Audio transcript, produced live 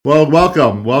Well,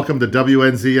 welcome to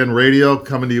WNZN Radio,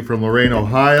 coming to you from Lorain,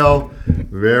 Ohio.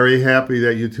 Very happy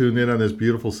that you tuned in on this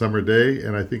beautiful summer day,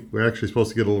 and I think we're actually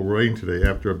supposed to get a little rain today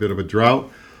after a bit of a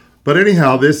drought. But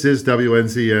anyhow, this is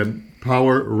WNZN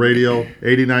Power Radio,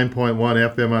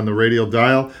 89.1 FM on the radio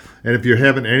dial, and if you're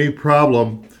having any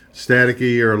problem,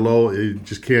 staticky or low, you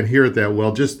just can't hear it that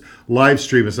well, just live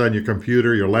stream us on your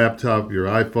computer, your laptop, your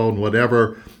iPhone,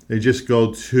 whatever, and just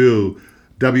go to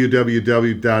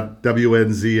www.wnzn.org.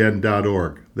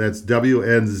 That's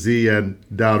wnzn.org.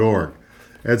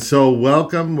 And so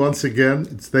welcome once again.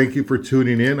 Thank you for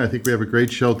tuning in. I think we have a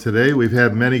great show today. We've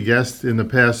had many guests in the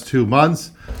past 2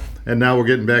 months, and now we're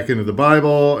getting back into the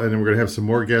Bible, and then we're going to have some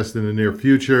more guests in the near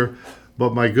future.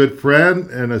 But my good friend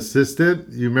and assistant,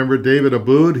 you remember David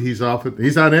Aboud? He's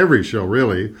on every show,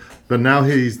 really. But now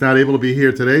he's not able to be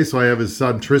here today, so I have his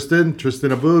son, Tristan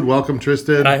Aboud. Welcome,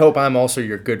 Tristan. And I hope I'm also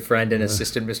your good friend and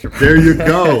assistant, Mr. There you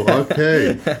go.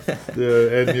 Okay.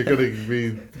 And you're going to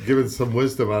be giving some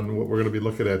wisdom on what we're going to be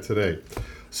looking at today.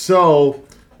 So,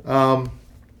 one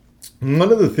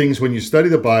of the things when you study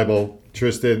the Bible,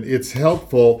 Tristan, it's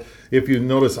helpful if you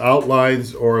notice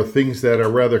outlines or things that are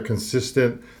rather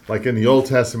consistent, like in the Old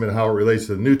Testament, how it relates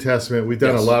to the New Testament. We've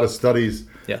done a lot of studies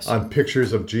on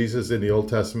pictures of Jesus in the Old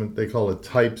Testament. They call it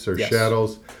types or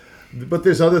shadows. But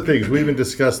there's other things. We even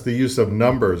discussed the use of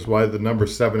numbers, why the number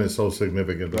 7 is so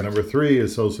significant. The number 3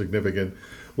 is so significant.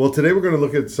 Well, today we're going to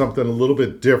look at something a little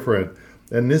bit different.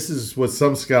 And this is what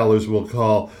some scholars will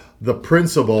call the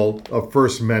principle of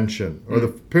first mention, or the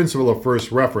principle of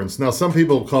first reference. Now, some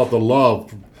people call it the law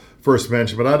of first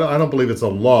mention, but I don't believe it's a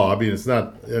law. I mean, it's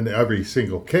not in every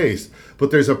single case, but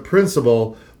there's a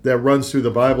principle that runs through the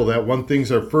Bible that when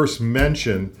things are first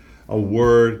mentioned, a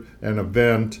word, an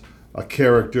event, a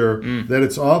character, that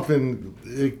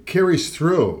it carries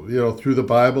through, through the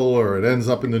Bible, or it ends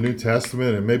up in the New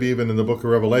Testament and maybe even in the book of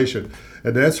Revelation.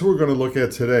 And that's what we're going to look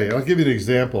at today. I'll give you an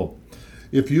example.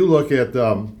 If you look at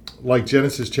like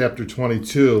Genesis chapter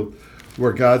 22,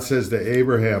 where God says to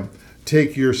Abraham,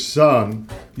 take your son,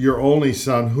 your only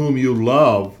son, whom you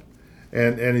love,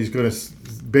 and he's going to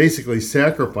basically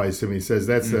sacrifice him. He says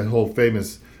that's the whole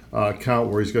famous account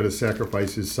where he's going to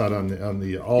sacrifice his son on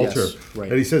the altar. Yes, right.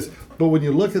 And he says, but when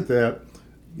you look at that,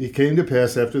 it came to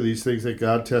pass after these things that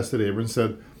God tested Abraham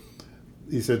and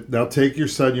he said, now take your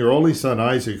son, your only son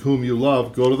Isaac, whom you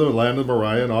love, go to the land of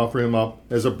Moriah and offer him up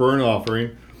as a burnt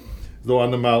offering, though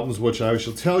on the mountains which I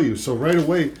shall tell you. So right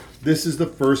away, this is the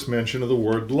first mention of the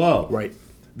word love. Right.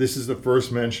 This is the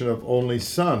first mention of only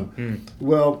son.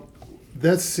 Well,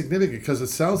 that's significant because it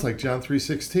sounds like John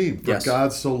 3:16. For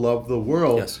God so loved the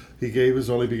world, he gave his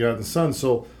only begotten son.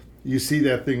 So you see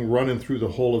that thing running through the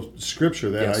whole of Scripture,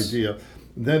 that idea.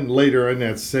 Then later in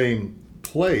that same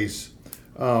place,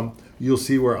 you'll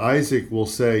see where Isaac will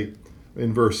say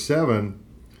in verse 7,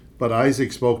 but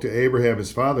Isaac spoke to Abraham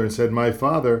his father and said, my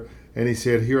father. And he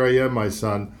said, here I am, my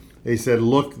son. And he said,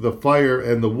 look, the fire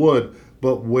and the wood,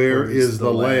 but where is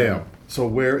the lamb? So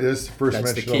where is the first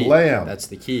mention of lamb? That's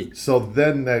the key. So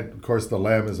then, of course, the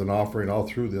lamb is an offering all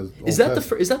through the Old Testament.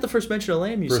 Is that the first mention of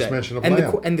lamb? You first say? Mention of and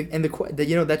lamb.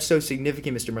 The that's so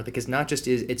significant, Mr. Murtha, because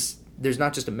there's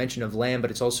not just a mention of lamb,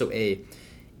 but it's also a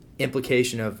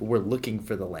implication of we're looking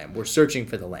for the lamb, we're searching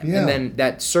for the lamb, and then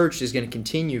that search is going to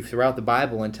continue throughout the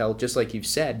Bible until, just like you've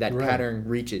said, that pattern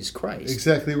reaches Christ.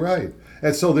 Exactly right.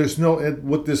 And so and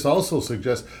what this also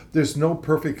suggests, there's no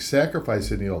perfect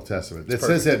sacrifice in the Old Testament. It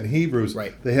says that in Hebrews,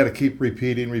 they had to keep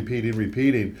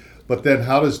repeating. But then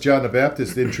how does John the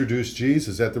Baptist introduce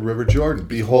Jesus at the River Jordan?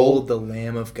 Behold the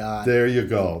Lamb of God. There you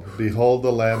go. Behold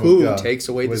the Lamb of God. Who takes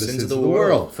away the sins of the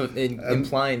world.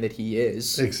 Implying that he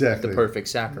is the perfect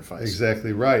sacrifice.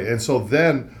 Exactly right. And so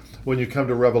then, when you come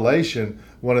to Revelation,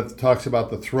 when it talks about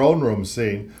the throne room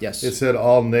scene, it said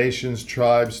all nations,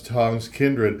 tribes, tongues,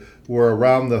 kindred were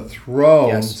around the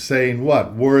throne saying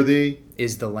what? Worthy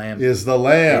is the Lamb. Is the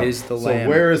Lamb. Is the Lamb. So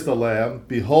where is the Lamb?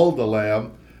 Behold the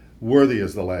Lamb. Worthy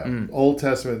is the Lamb. Old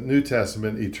Testament, New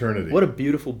Testament, eternity. What a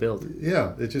beautiful build.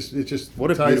 Yeah, it just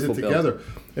what a ties it together.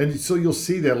 And so you'll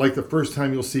see that, like the first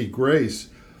time you'll see grace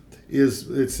is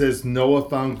it says Noah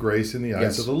found grace in the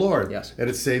eyes of the Lord. Yes. And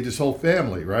it saved his whole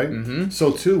family, right?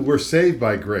 So too, we're saved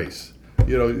by grace.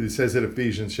 It says in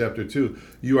Ephesians chapter 2,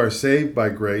 you are saved by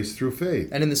grace through faith.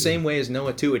 And in the same way as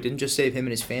Noah, too, it didn't just save him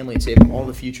and his family, it saved all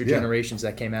the future generations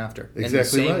that came after. Exactly. And in the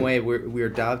same way, we're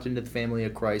adopted into the family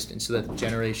of Christ, and so that the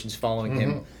generations following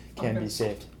him can be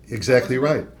saved. Exactly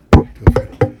right.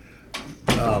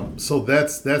 So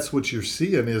that's what you're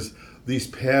seeing is these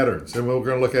patterns. And what we're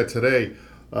going to look at today,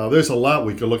 there's a lot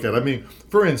we could look at. I mean,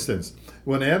 for instance,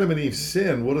 when Adam and Eve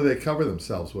sinned, what do they cover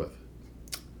themselves with?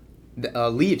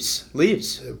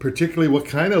 Leaves. Particularly, what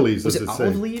kind of leaves Was does it it say?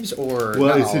 olive leaves or Well,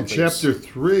 not it's in olive leaves? chapter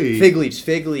 3. Fig leaves,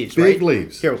 Fig right?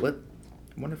 leaves. Here, I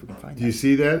wonder if we can find Do you that.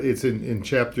 see that? It's in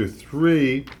chapter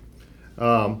 3.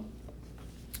 And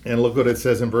look what it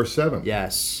says in verse 7.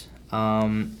 Yes.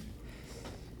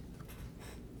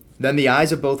 Then the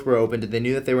eyes of both were opened, and they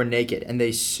knew that they were naked, and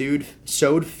they sewed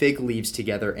fig leaves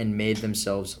together and made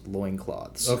themselves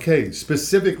loincloths. Okay,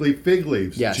 specifically fig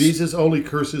leaves. Yes. Jesus only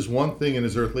curses one thing in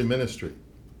his earthly ministry.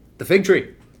 The fig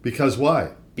tree. Because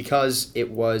why? Because it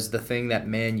was the thing that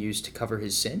man used to cover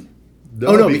his sin?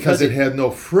 No, because it had no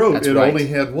fruit. That's It right. only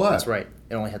had what? That's right.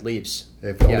 It only had leaves.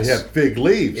 It only Yes. had fig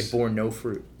leaves. It bore no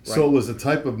fruit. Right. So it was a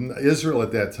type of Israel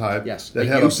at that time Yes, that a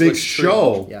had a big useless tree.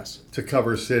 show Yes. to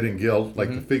cover sin and guilt, like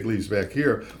the fig leaves back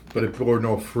here, but it bore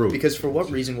no fruit. Because for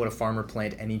what reason would a farmer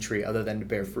plant any tree other than to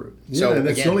bear fruit? Yeah, and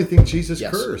that's the only thing Jesus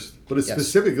Yes. cursed. But it's Yes.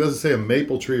 specific. It doesn't say a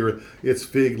maple tree or it's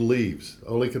fig leaves.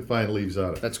 Only can find leaves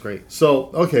out of it. That's great.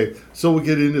 So, okay, so we'll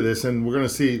get into this and we're going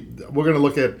to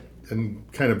look at and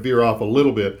kind of veer off a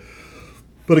little bit.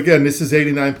 But again, this is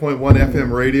 89.1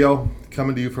 FM radio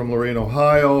coming to you from Lorain,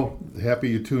 Ohio. Happy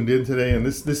you tuned in today. And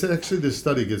this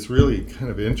study gets really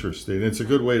kind of interesting. It's a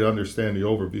good way to understand the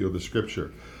overview of the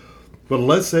scripture. But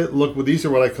let's say, look, these are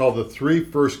what I call the three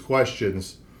first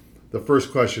questions. The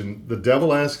first question, the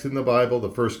devil asks in the Bible. The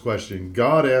first question,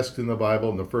 God asks in the Bible.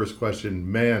 And the first question,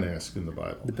 man asks in the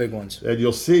Bible. The big ones. And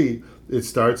you'll see it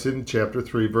starts in chapter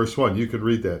 3, verse 1. You could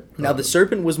read that. Now the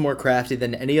serpent was more crafty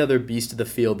than any other beast of the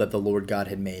field that the Lord God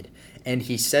had made. And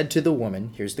he said to the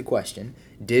woman, here's the question,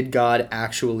 did God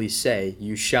actually say,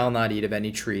 you shall not eat of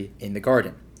any tree in the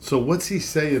garden? So what's he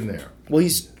saying there? Well,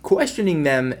 he's questioning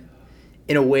them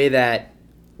in a way that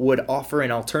would offer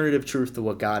an alternative truth to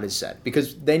what God has said.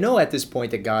 Because they know at this point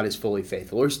that God is fully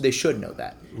faithful, or they should know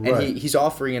that. Right. And he's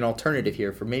offering an alternative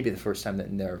here for maybe the first time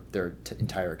in their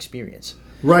entire experience.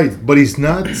 Right, but he's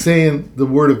not saying the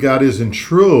word of God isn't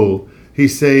true.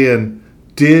 He's saying,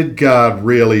 did God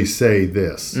really say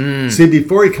this? See,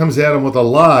 before he comes at him with a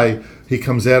lie, he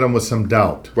comes at him with some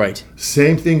doubt. Right.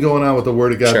 Same thing going on with the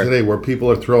word of God Sure. today, where people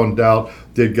are throwing doubt.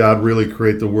 Did God really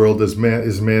create the world? Is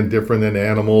man different than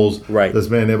animals? Right. Does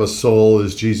man have a soul?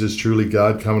 Is Jesus truly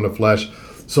God come in the flesh?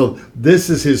 So this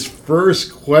is his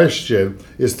first question,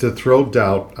 is to throw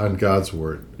doubt on God's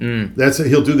word. That's it.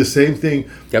 He'll do the same thing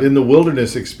in the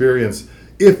wilderness experience.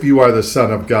 If you are the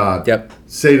Son of God,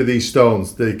 say to these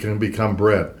stones, they can become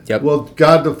bread. Well,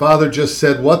 God the Father just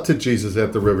said what to Jesus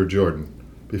at the River Jordan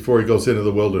before he goes into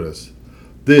the wilderness?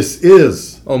 This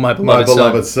is my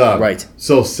beloved son. Right.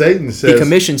 So Satan says... He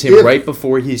commissions him right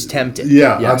before he's tempted.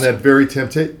 Yeah, on that very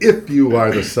temptation. If you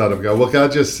are the Son of God. Well,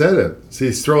 God just said it. See,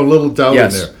 he's throwing a little doubt in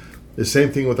there. The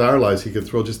same thing with our lives. He can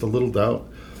throw just a little doubt.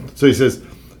 So he says,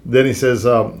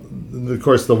 of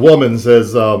course, the woman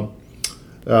says,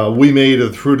 we made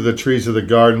of the fruit of the trees of the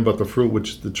garden, but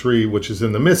the tree which is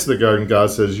in the midst of the garden,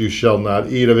 God says, you shall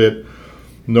not eat of it,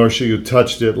 nor shall you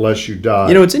touch it, lest you die.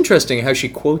 You know, it's interesting how she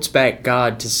quotes back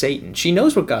God to Satan. She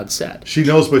knows what God said. She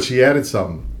knows, but she added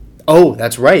something. Oh,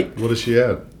 that's right. What does she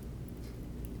add?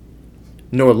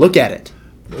 Nor look at it.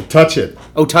 Touch it.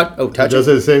 Touch it. Does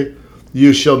it say,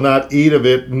 you shall not eat of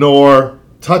it, nor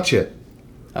touch it?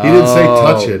 He didn't say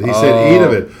touch it. He said eat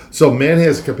of it. So man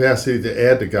has capacity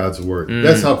to add to God's word.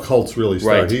 That's how cults really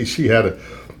start. Right. She had it.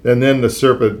 And then the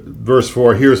serpent, verse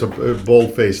 4, here's a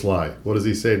bold-faced lie. What does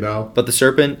he say now? But the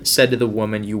serpent said to the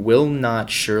woman, you will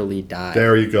not surely die.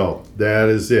 There you go. That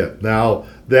is it. Now,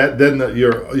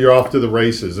 you're off to the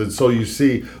races. And so you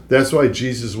see, that's why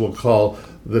Jesus will call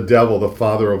the devil the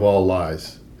father of all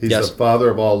lies. He's the father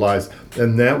of all lies.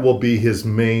 And that will be his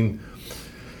main...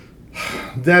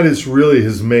 That is really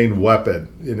his main weapon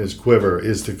in his quiver,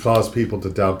 is to cause people to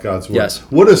doubt God's word. Yes.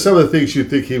 What are some of the things you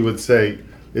think he would say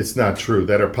it's not true,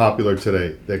 that are popular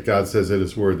today, that God says in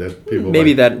his word that people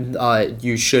maybe like? That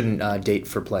you shouldn't date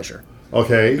for pleasure.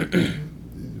 Okay.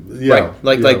 Yeah. Right.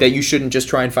 Like that you shouldn't just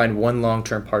try and find one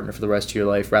long-term partner for the rest of your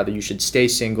life. Rather, you should stay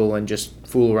single and just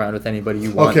fool around with anybody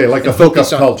you want. Okay, like a hookup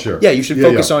culture. Yeah, you should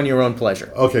focus on your own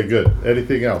pleasure. Okay, good.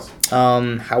 Anything else?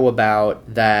 How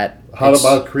about that? How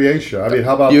about creation? I mean,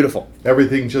 how about beautiful?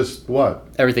 Everything just what?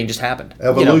 Everything just happened.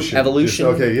 Evolution. Evolution.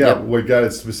 Just, okay, yeah. What God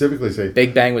is specifically saying.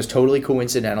 Big Bang was totally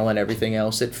coincidental, and everything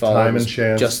else it followed time and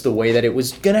chance, just the way that it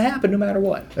was going to happen, no matter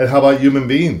what. And how about human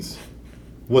beings?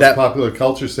 What's popular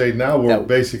culture say now? We're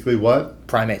basically what?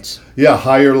 Primates. Yeah,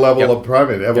 higher level of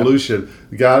primate evolution.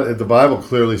 God, the Bible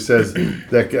clearly says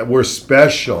that we're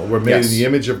special. We're made in the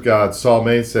image of God. Psalm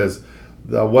 8 says,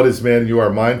 "What is man? You are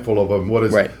mindful of him. What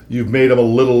is you've made him a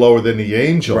little lower than the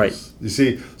angels." Right. You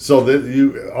see, so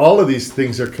that all of these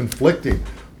things are conflicting.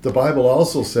 The Bible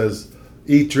also says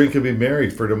eat, drink, and be merry,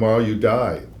 for tomorrow you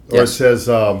die. Or Yes. it says,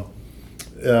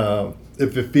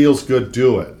 if it feels good,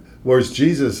 do it. Whereas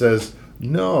Jesus says,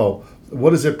 no.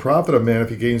 What does it profit a man if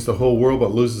he gains the whole world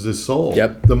but loses his soul?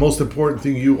 Yep. The most important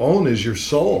thing you own is your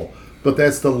soul. But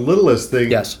that's the littlest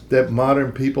thing Yes. that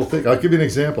modern people think. I'll give you an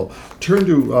example. Turn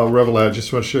to Revelation. I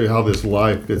just want to show you how this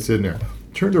lie fits in there.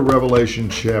 Turn to Revelation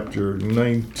chapter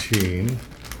 19.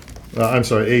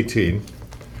 18.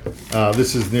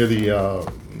 This is near the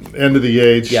end of the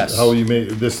age. Yes. How you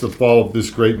made this the fall of this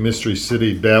great mystery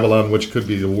city, Babylon, which could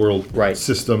be the world Right.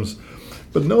 systems.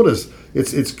 But notice,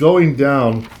 it's going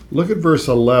down. Look at verse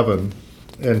 11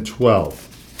 and 12.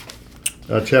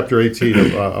 Chapter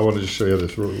 18. I want to just show you how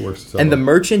this works. And the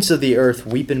merchants of the earth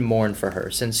weep and mourn for her,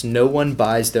 since no one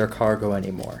buys their cargo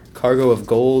anymore. Cargo of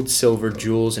gold, silver,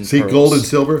 jewels, and See, pearls. gold and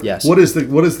silver? Yes. What is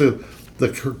the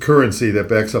currency that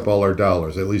backs up all our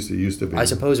dollars? At least it used to be. I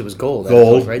suppose it was gold.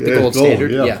 Gold, right? The yeah, gold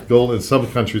standard. Yeah, Yeah. gold. In some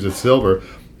countries, it's silver.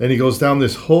 And he goes down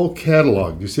this whole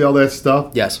catalog. You see all that stuff?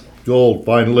 Yes. Gold,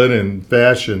 fine linen,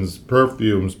 fashions,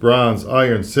 perfumes, bronze,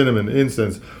 iron, cinnamon,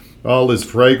 incense, all his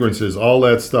fragrances, all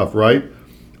that stuff, right?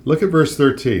 Look at verse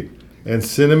 13. And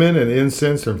cinnamon and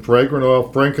incense and fragrant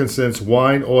oil, frankincense,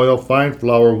 wine, oil, fine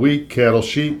flour, wheat, cattle,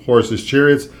 sheep, horses,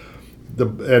 chariots,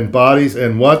 and bodies,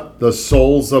 and what? The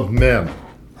souls of men.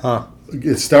 Huh.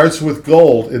 It starts with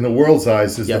gold in the world's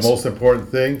eyes is Yes. the most important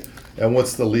thing. And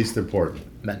what's the least important?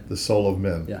 Men. The soul of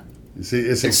men. Yeah. You see,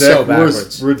 it's so exact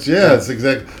backwards. words. Yeah, it's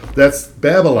exact. That's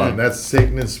Babylon. That's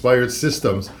Satan-inspired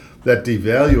systems that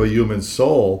devalue a human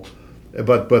soul,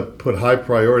 but put high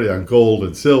priority on gold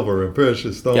and silver and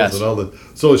precious stones Yes. and all that.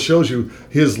 So it shows you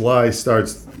his lie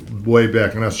starts way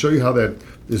back, and I'll show you how that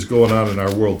is going on in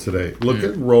our world today. Look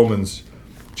at Romans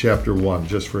chapter 1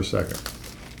 just for a second.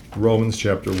 Romans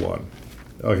chapter 1.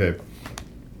 Okay.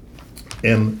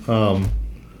 And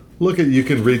look at, you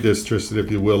can read this, Tristan,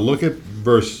 if you will. Look at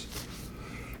verse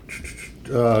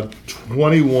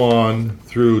 21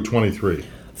 through 23.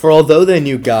 For although they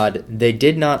knew God, they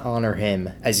did not honor him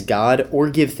as God or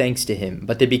give thanks to him,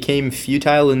 but they became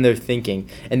futile in their thinking,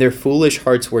 and their foolish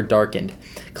hearts were darkened.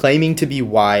 Claiming to be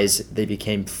wise, they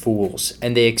became fools,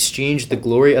 and they exchanged the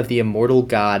glory of the immortal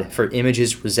God for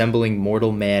images resembling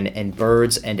mortal man and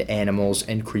birds and animals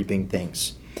and creeping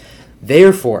things.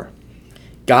 Therefore,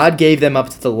 God gave them up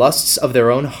to the lusts of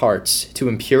their own hearts, to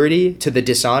impurity, to the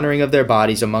dishonoring of their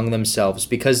bodies among themselves,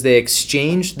 because they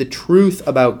exchanged the truth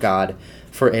about God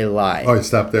for a lie. All right,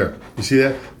 stop there. You see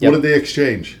that? Yep. What did they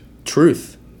exchange?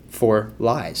 Truth for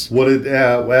lies. What did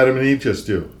Adam and Eve just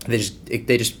do? They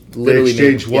just literally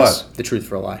exchanged made, what? the truth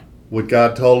for a lie. What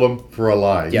God told them for a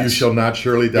lie. Yes. You shall not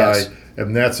surely die. Yes.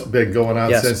 And that's been going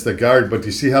on Yes. since the garden. But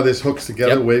you see how this hooks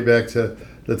together Yep. way back to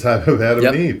the time of Adam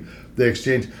Yep. and Eve. They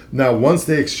exchanged. Now, once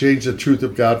they exchange the truth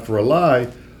of God for a lie,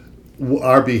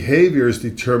 our behavior is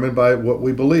determined by what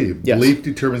we believe. Yes. Belief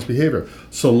determines behavior.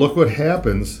 So look what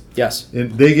happens. Yes.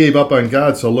 And they gave up on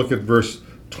God. So look at verse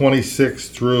 26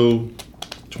 through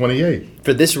 28.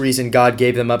 For this reason, God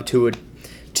gave them up to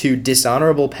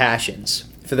dishonorable passions.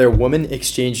 For their women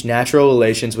exchanged natural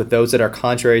relations with those that are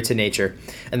contrary to nature,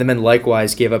 and the men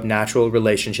likewise gave up natural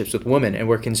relationships with women, and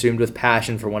were consumed with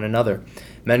passion for one another,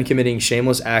 men committing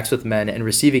shameless acts with men, and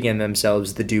receiving in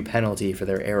themselves the due penalty for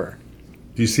their error.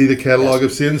 Do you see the catalog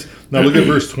of sins? Now look at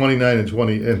verse 29 and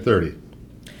 20 and 30.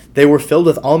 They were filled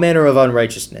with all manner of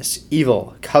unrighteousness,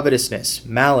 evil, covetousness,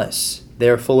 malice. They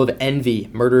are full of envy,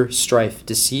 murder, strife,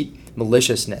 deceit,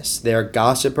 maliciousness. They are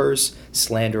gossipers,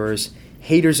 slanderers,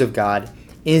 haters of God,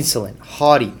 insolent,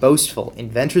 haughty, boastful,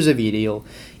 inventors of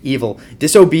evil,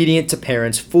 disobedient to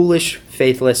parents, foolish,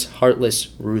 faithless, heartless,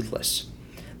 ruthless.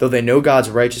 Though they know God's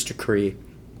righteous decree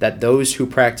that those who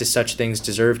practice such things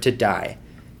deserve to die,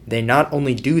 they not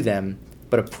only do them,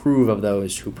 but approve of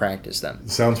those who practice them.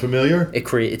 Sounds familiar?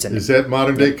 Is that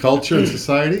modern day culture and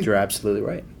society? You're absolutely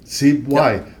right. See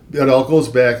why? It all goes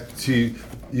back to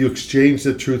you exchange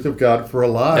the truth of God for a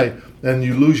lie, Yep. and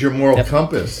you lose your moral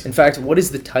compass. In fact, what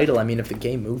is the title? I mean, of the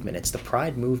gay movement? It's the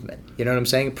Pride movement. You know what I'm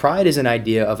saying? Pride is an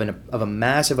idea of a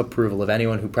massive approval of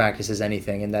anyone who practices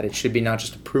anything, and that it should be not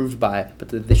just approved by, but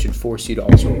that they should force you to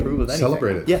also approve of anything.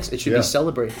 Celebrate it. Yes, it should be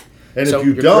celebrated. And So if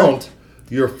you you're don't, correct.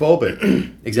 you're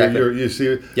phobic. Exactly. You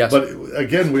see. Yes. But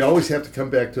again, we always have to come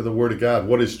back to the Word of God.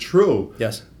 What is true?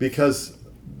 Yes. Because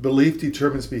belief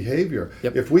determines behavior.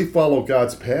 Yep. If we follow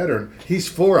God's pattern, He's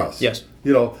for us. Yes.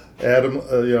 You know, Adam.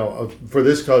 For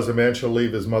this cause, a man shall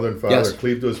leave his mother and father, Yes.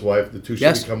 cleave to his wife. The two shall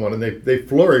Yes. become one, and they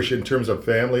flourish in terms of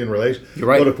family and relation. You're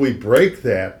right. But if we break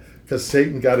that, because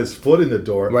Satan got his foot in the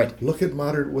door. Right. Look at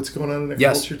what's going on in our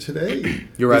Yes. culture today.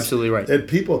 You're absolutely right. And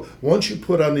people, once you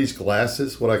put on these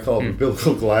glasses, what I call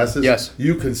biblical glasses, Yes.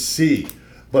 you can see.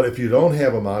 But if you don't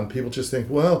have them on, people just think,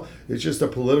 well, it's just a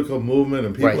political movement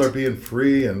and people Right. are being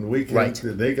free and we can, Right.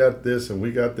 they got this and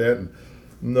we got that. And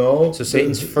no. So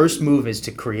Satan's first move is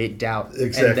to create doubt,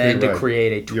 Exactly and then to right.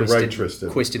 create a You're right, Tristan.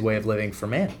 twisted way of living for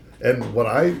man. And what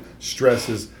I stress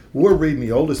is, we're reading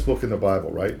the oldest book in the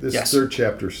Bible, right? This Yes. third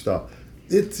chapter stuff.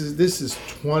 This is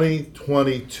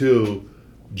 2022,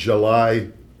 July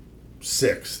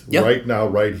 6th, Yep. right now,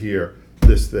 right here,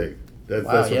 this thing. That's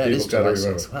Wow, what yeah, it people is got to July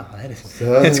remember. 6th.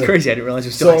 Wow, that's crazy. I didn't realize it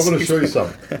was So July I'm going to 6th. show you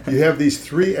something. You have these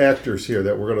three actors here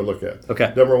that we're going to look at.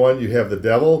 Okay. Number one, you have the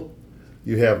devil,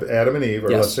 you have Adam and Eve,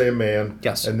 or Yes. let's say a man,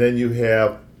 Yes. and then you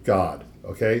have God,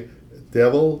 okay?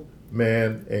 Devil,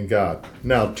 man, and God.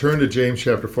 Now, turn to James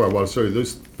chapter 4. I want to show you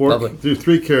those Lovely.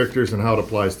 three characters and how it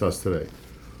applies to us today.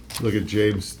 Look at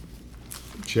James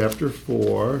chapter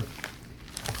 4.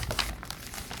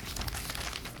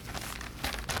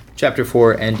 Chapter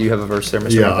 4, and do you have a verse there,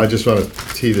 Mr. Yeah, Michael? I just want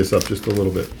to tee this up just a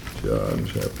little bit. John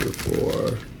chapter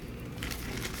 4.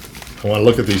 I want to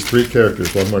look at these three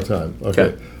characters one more time. Okay.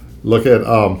 Okay. Look at,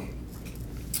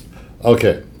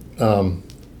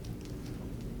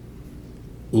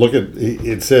 look at,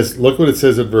 it says, look what it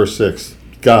says in verse 6.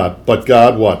 God, but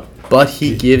God what? But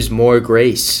he gives more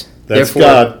grace. That's therefore,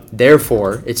 God.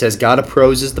 Therefore, it says, God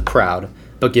opposes the proud,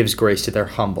 but gives grace to their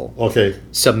humble. Okay.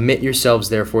 Submit yourselves,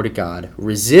 therefore, to God.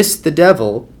 Resist the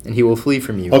devil, and he will flee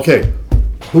from you. Okay.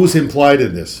 Who's implied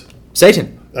in this?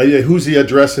 Satan. Who's he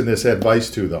addressing this advice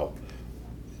to, though?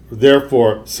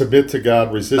 Therefore, submit to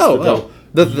God, resist the devil.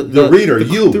 The reader,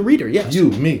 you. The reader, yes.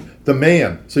 You, me, the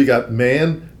man. So you got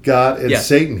man, God, and Yes.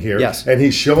 Satan here. Yes. And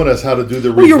he's showing us how to do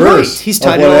the Oh, you're right. reverse He's of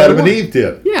tied what it all Adam in and one. Eve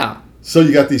did. Yeah. So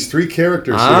you got these three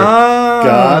characters here. Oh.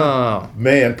 God,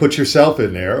 man, put yourself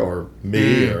in there, or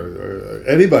me, or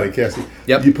anybody, Cassie.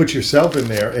 Yep. You put yourself in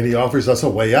there, and he offers us a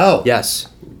way out. Yes.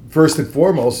 First and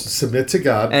foremost, submit to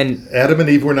God. And Adam and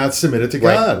Eve were not submitted to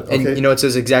Right. God. Okay. And you know, it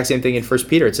says the exact same thing in 1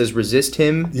 Peter. It says, resist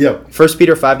him. Yep. 1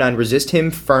 Peter 5:9, resist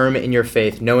him firm in your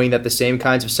faith, knowing that the same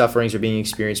kinds of sufferings are being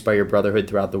experienced by your brotherhood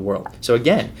throughout the world. So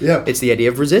again, Yeah. it's the idea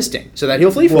of resisting, so that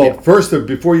he'll flee from Well, you. first,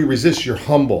 before you resist, you're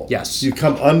humble. Yes. You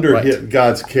come under Right.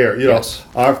 God's care. You know, Yes.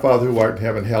 our Father who art in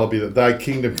heaven, hallowed be thy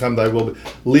kingdom come, thy will be.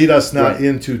 Lead us not Right.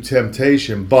 into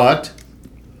temptation, but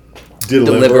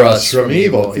deliver us from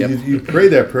evil. Yep. You pray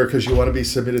that prayer because you want to be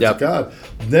submitted Yep. to God.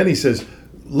 Then he says,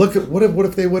 look at what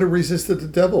if they would have resisted the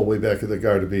devil way back in the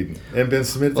Garden of Eden and been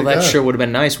submitted Well, to that God? sure would have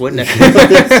been nice, wouldn't it?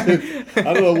 I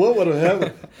don't know what would have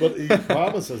happened, but he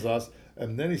promises us,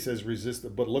 and then he says resist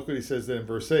it. But look what he says then in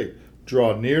verse 8.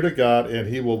 Draw near to God, and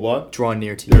he will what? Draw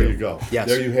near to There you. you go. Yes.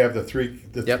 There you have the three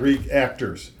Yep. three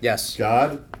actors. Yes.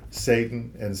 God,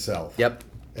 Satan, and self. Yep.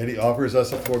 And he offers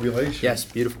us a formulation. Yes.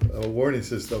 Beautiful. A warning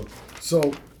system.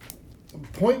 So,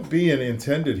 point being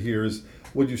intended here is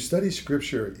when you study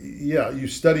Scripture, yeah, you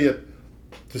study it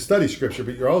to study Scripture,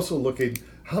 but you're also looking,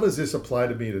 how does this apply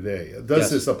to me today? Does Yes.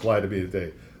 this apply to me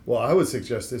today? Well, I would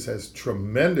suggest this has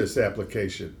tremendous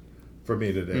application for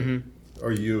me today,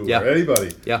 or you, Yeah. or anybody,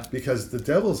 Yeah. because the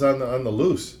devil's on the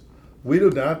loose. We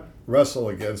do not wrestle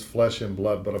against flesh and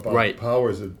blood, but about Right.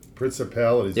 powers and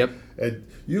principalities. Yep. And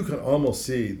you can almost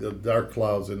see the dark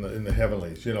clouds in the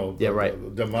heavenlies. You know, Yeah, right.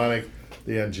 the demonic,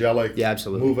 the angelic, Yeah,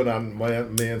 absolutely. moving on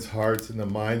man's hearts and the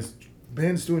minds.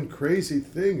 Man's doing crazy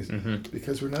things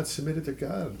because we're not submitted to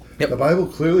God. Yep. The Bible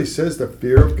clearly says the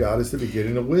fear of God is the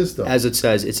beginning of wisdom. As it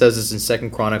says this in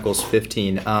 2 Chronicles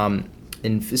 15.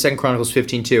 In 2 Chronicles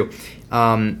 15:2.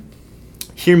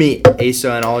 Hear me,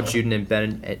 Asa, and all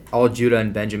Judah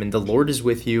and Benjamin. The Lord is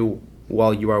with you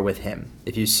while you are with him.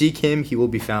 If you seek him, he will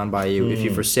be found by you. If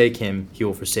you forsake him, he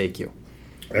will forsake you.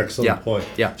 Excellent Yeah. point.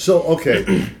 Yeah. So,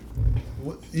 okay.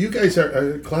 You guys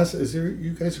are class. Is there?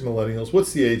 You guys are millennials.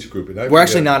 What's the age group? We're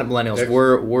actually not millennials.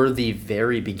 We're the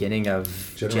very beginning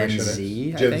of Generation Gen X?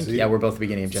 Z, I Gen think. Z? Yeah, we're both the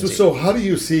beginning of Gen Z. So how do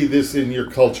you see this in your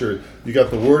culture? You got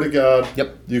the Word of God.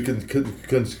 Yep. You can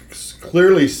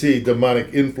clearly see demonic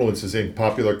influences in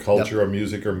popular culture or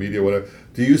music or media, whatever.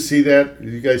 Do you see that? Do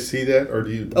you guys see that, or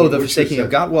do you? Oh, the what's your forsaking of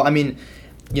sense? God. Well, I mean,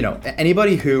 you know,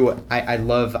 anybody who I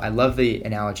love the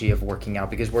analogy of working out,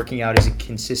 because working out is a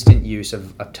consistent use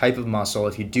of a type of muscle.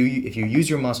 If you use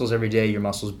your muscles every day, your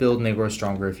muscles build and they grow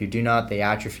stronger. If you do not, they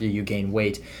atrophy, you gain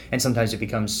weight, and sometimes it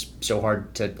becomes so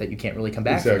hard that you can't really come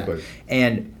back from Exactly. that.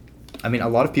 And I mean, a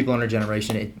lot of people in our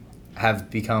generation have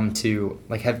begun to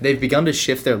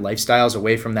shift their lifestyles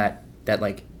away from that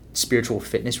like spiritual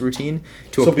fitness routine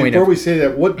to So a point before of. we say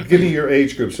that, give me your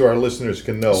age group so our listeners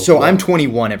can know. So I'm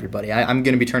 21, everybody. I'm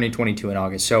going to be turning 22 in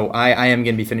August. So I am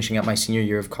going to be finishing up my senior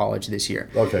year of college this year.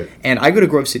 Okay. And I go to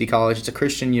Grove City College. It's a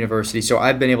Christian university. So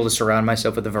I've been able to surround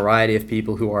myself with a variety of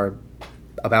people who are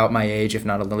about my age, if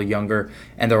not a little younger,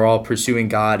 and they're all pursuing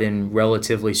God in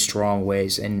relatively strong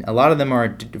ways. And a lot of them are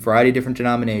a variety of different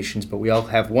denominations, but we all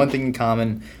have one thing in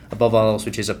common above all else,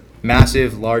 which is a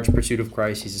massive, large pursuit of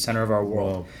Christ. He's the center of our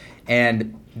world. Wow.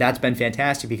 And that's been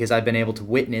fantastic because I've been able to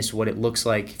witness what it looks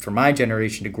like for my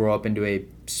generation to grow up into a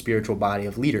spiritual body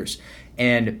of leaders.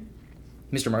 And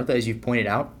Mr. Martha, as you've pointed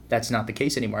out, that's not the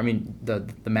case anymore. I mean, the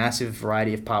massive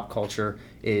variety of pop culture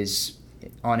is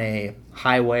on a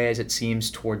highway, as it seems,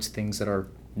 towards things that are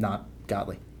not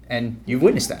godly. And you've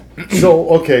witnessed that.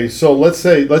 So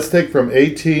let's take from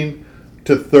 18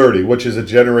 to 30, which is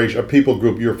a people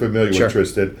group you're familiar Sure. with,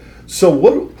 Tristan. So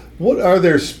what are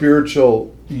their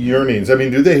spiritual yearnings? I mean,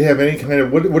 do they have any kind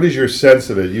of, what is your sense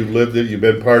of it? You've lived it, you've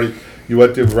been you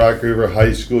went to Rock River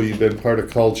High School, you've been part of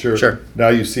culture. Sure. Now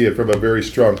you see it from a very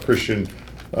strong Christian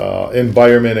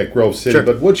environment at Grove City. Sure.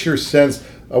 But what's your sense?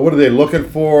 What are they looking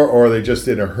for? Or are they just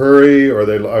in a hurry? Or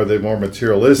are they more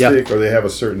materialistic? Yeah. Or they have a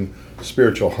certain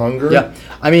spiritual hunger? Yeah.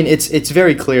 I mean, it's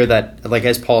very clear that, like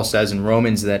as Paul says in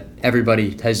Romans, that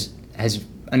everybody has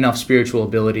enough spiritual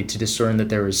ability to discern that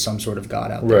there is some sort of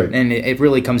God out there. Right. And it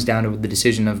really comes down to the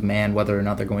decision of man whether or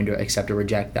not they're going to accept or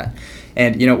reject that.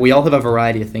 And, we all have a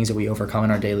variety of things that we overcome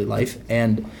in our daily life.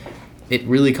 And it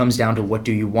really comes down to what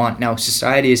do you want. Now,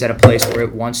 society is at a place where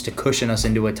it wants to cushion us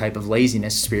into a type of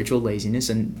laziness, spiritual laziness,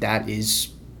 and that is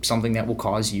something that will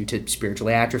cause you to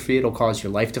spiritually atrophy. It'll cause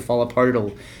your life to fall apart.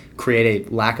 It'll create a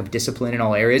lack of discipline in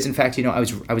all areas. In fact, I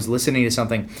was listening to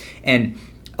something, and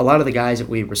a lot of the guys that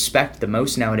we respect the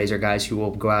most nowadays are guys who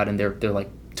will go out and they're like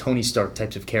Tony Stark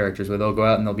types of characters, where they'll go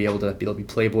out and they'll be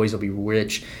playboys, they'll be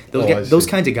rich. Those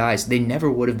kinds of guys. They never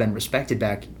would have been respected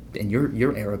back in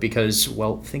your era because,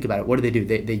 well, think about it. What do?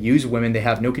 They use women. They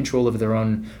have no control over their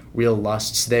own real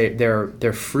lusts.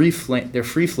 They're free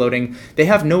floating. They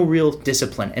have no real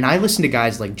discipline. And I listen to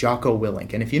guys like Jocko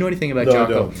Willink. And if you know anything about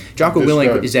Jocko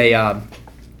Willink is a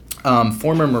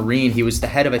former Marine. He was the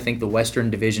head of, I think, the Western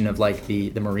Division of like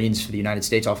the Marines for the United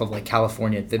States, off of like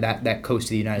California, that coast of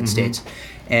the United States.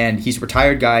 And he's a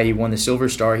retired guy. He won the Silver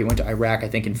Star. He went to Iraq, I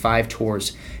think, in 5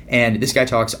 tours. And this guy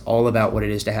talks all about what it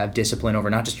is to have discipline over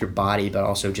not just your body, but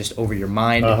also just over your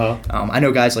mind. I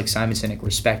know guys like Simon Sinek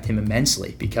respect him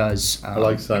immensely because I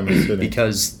like Simon Sinek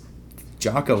because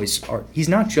Jocko he's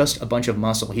not just a bunch of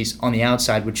muscle. He's on the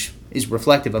outside, which is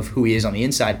reflective of who he is on the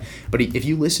inside. But if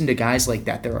you listen to guys like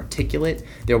that, they're articulate,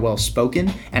 they're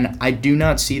well-spoken, and I do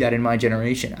not see that in my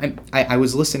generation. I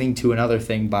was listening to another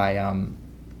thing by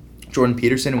Jordan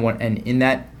Peterson, and in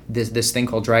that, this thing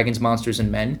called Dragons, Monsters, and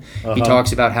Men, he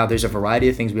talks about how there's a variety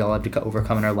of things we all have to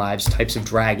overcome in our lives, types of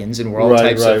dragons, and we're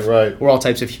all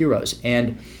types of heroes.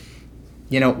 And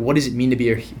what does it mean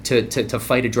to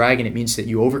fight a dragon? It means that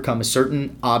you overcome a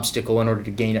certain obstacle in order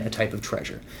to gain a type of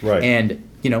treasure. Right. And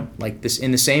like this,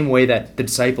 in the same way that the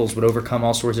disciples would overcome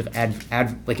all sorts of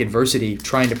adversity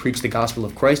trying to preach the gospel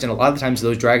of Christ, and a lot of the times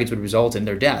those dragons would result in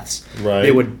their deaths. Right.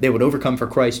 They would overcome for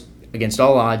Christ against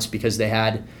all odds because they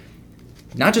had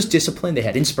not just discipline, they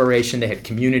had inspiration, they had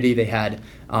community, they had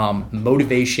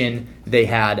motivation, they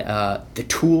had the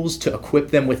tools to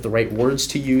equip them with the right words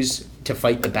to use to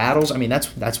fight the battles. I mean,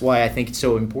 that's why I think it's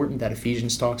so important that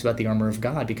Ephesians talks about the armor of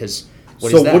God, because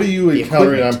what are you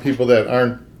encountering on people that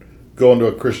aren't going to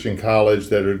a Christian college,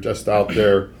 that are just out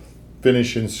there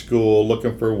finishing school,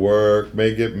 looking for work,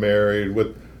 may get married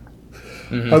with?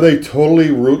 Are they totally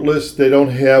rootless? They don't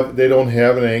have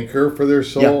an anchor for their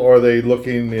soul? Yeah. Or are they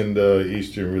looking into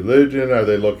Eastern religion? Are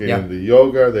they looking into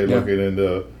yoga? Are they looking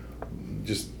into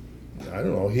just, I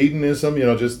don't know, hedonism?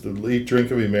 Just to eat,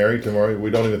 drink, and be merry tomorrow. We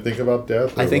don't even think about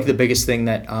death. I think the biggest thing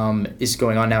that is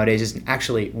going on nowadays is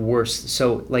actually worse.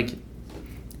 So, like,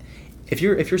 if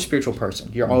you're a spiritual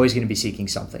person, you're always going to be seeking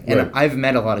something. And I've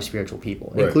met a lot of spiritual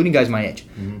people, including guys my age.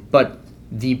 But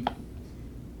the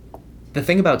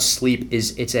thing about sleep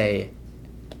is it's a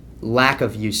lack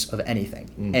of use of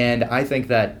anything. And I think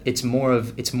that it's more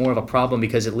of a problem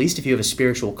because at least if you have a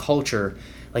spiritual culture,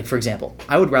 like, for example,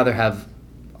 I would rather have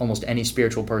almost any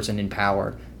spiritual person in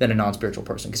power than a non-spiritual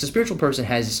person, because a spiritual person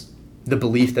has the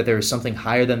belief that there is something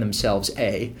higher than themselves,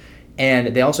 and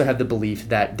they also have the belief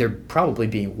that they're probably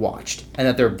being watched and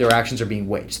that their actions are being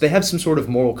weighed. So they have some sort of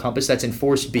moral compass that's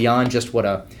enforced beyond just what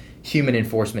a human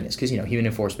enforcement is, because human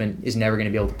enforcement is never going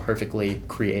to be able to perfectly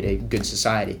create a good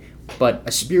society. But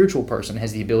a spiritual person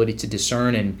has the ability to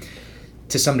discern and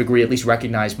to some degree, at least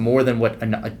recognize more than what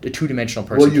a two-dimensional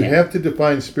person Well, you can. have to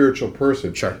define spiritual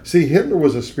person. Sure. See, Hitler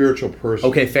was a spiritual person.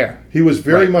 Okay, fair. He was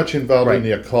very Right. much involved in Right.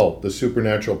 the occult, the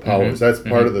supernatural powers. That's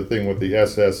part of the thing with the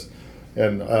SS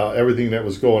and everything that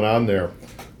was going on there.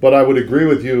 But I would agree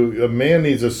with you, a man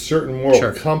needs a certain moral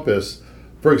Sure. compass.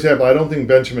 For example, I don't think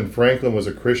Benjamin Franklin was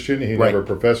a Christian. He Right. never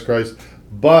professed Christ.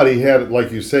 But he had,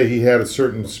 like you say, he had a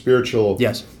certain spiritual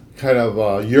Yes. kind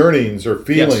of yearnings or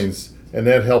feelings, and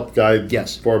that helped guide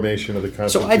Yes. formation of the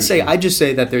Constitution. So I'd just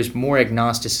say that there's more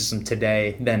agnosticism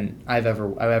today than I ever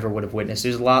would have witnessed.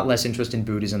 There's a lot less interest in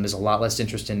Buddhism. There's a lot less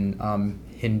interest in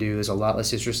Hindu. There's a lot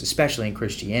less interest, especially in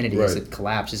Christianity, as Right. it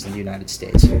collapses in the United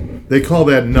States. They call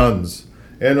that nuns.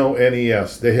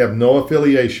 N-O-N-E-S. They have no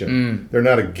affiliation. They're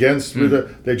not against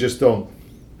they just don't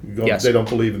go, Yes. they don't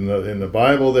believe in the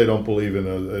Bible, they don't believe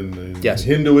in Yes.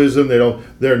 Hinduism,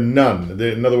 they're none.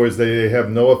 In other words, they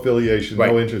have no affiliation, no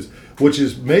Right. interest, which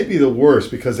is maybe the worst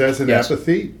because that's an Yes.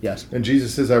 apathy. Yes. And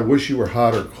Jesus says, I wish you were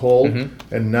hot or cold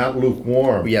and not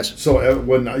lukewarm. Yes. So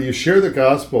when you share the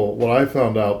gospel, what I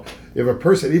found out, if a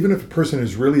person, even if a person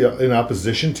is really in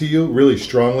opposition to you, really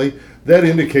strongly, that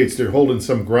indicates they're holding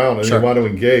some ground and Sure. they want to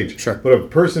engage. Sure. But if a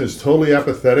person is totally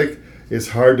apathetic, it's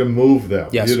hard to move them.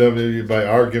 Yes. You know, maybe by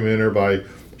argument or by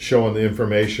showing the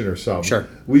information or something. Sure.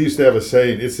 We used to have a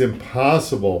saying, it's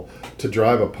impossible to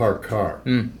drive a parked car.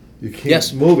 You can't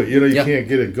Yes. move it. You know, you Yep. can't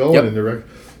get it going Yep. in the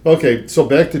Okay, so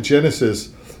back to Genesis.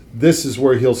 This is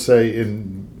where he'll say,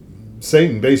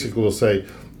 Satan basically will say,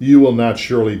 you will not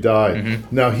surely die.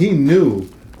 Now he knew,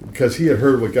 because he had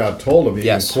heard what God told him, he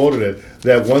Yes. even quoted it,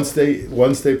 that once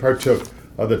they partook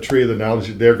of the tree of the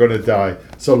knowledge, they're going to die.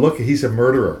 So look, he's a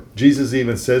murderer. Jesus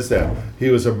even says that. He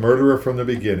was a murderer from the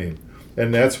beginning.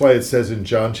 And that's why it says in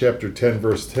John chapter 10,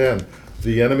 verse 10,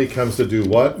 the enemy comes to do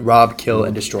what? Rob, kill,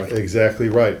 and destroy. Exactly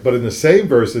right. But in the same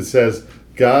verse it says,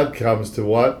 God comes to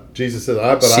what? Jesus says,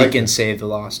 Seek and save the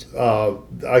lost.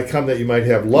 I come that you might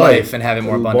have life. And have it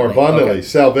more abundantly. Okay.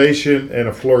 Salvation and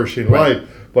a flourishing Right. life.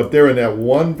 But there in that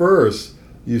one verse,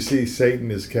 you see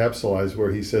Satan is capsulized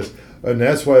where he says, and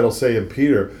that's why it'll say in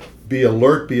Peter, be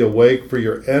alert, be awake, for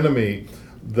your enemy,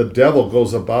 the devil,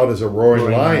 goes about as a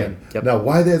roaring lion. Yep. Now,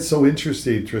 why that's so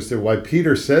interesting, Tristan, why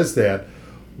Peter says that,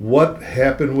 what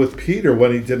happened with Peter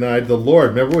when he denied the Lord?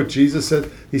 Remember what Jesus said?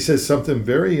 He says something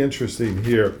very interesting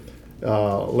here.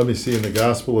 Let me see in the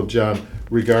Gospel of John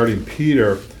regarding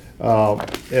Peter,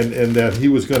 and that he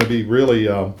was going to be really,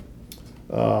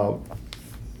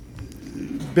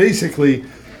 basically,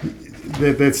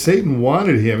 that Satan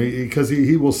wanted him, because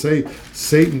he will say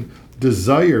Satan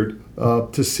desired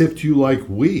to sift you like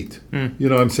wheat. You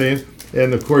know what I'm saying?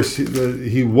 And of course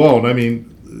he won't. I mean,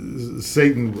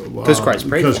 Satan,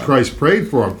 Because Christ prayed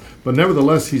for him. But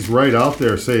nevertheless, he's right out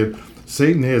there saying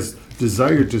Satan has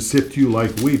desired to sift you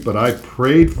like wheat, but I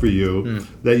prayed for you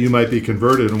that you might be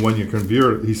converted. And when you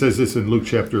convert, he says this in Luke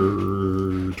chapter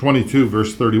 22,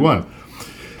 verse 31.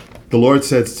 The Lord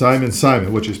said, Simon,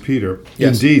 Simon, which is Peter,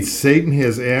 Yes. indeed, Satan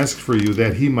has asked for you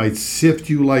that he might sift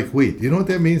you like wheat. You know what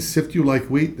that means, sift you like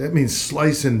wheat? That means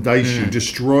slice and dice you,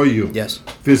 destroy you, Yes.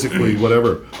 physically,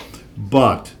 whatever.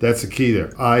 But, that's the key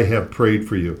there, I have prayed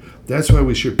for you. That's why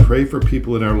we should pray for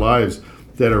people in our lives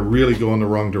that are really going the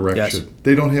wrong direction. Yes.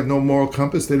 They don't have no moral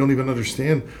compass. They don't even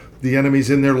understand the enemies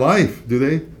in their life, do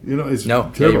they? You know, it's No,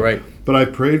 yeah, terrible. you're right. But I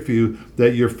prayed for you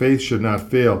that your faith should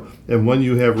not fail. And when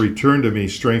you have returned to me,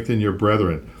 strengthen your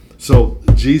brethren. So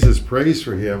Jesus prays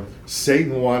for him.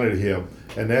 Satan wanted him.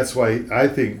 And that's why I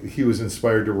think he was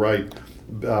inspired to write,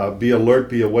 be alert,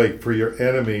 be awake, for your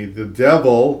enemy, the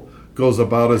devil, goes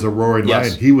about as a roaring Yes.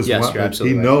 lion. He was Yes, you're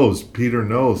absolutely right. knows, Peter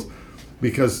knows.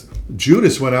 Because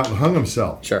Judas went out and hung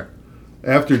himself. Sure.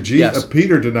 After Yes.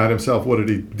 Peter denied himself, what did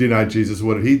he deny Jesus?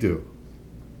 What did he do?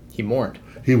 He mourned.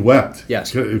 He wept.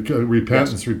 Yes.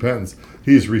 Repentance, repentance.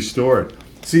 He is restored.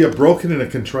 See, a broken and a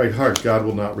contrite heart, God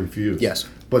will not refuse. Yes.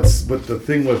 But the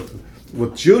thing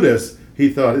with Judas, he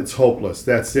thought it's hopeless.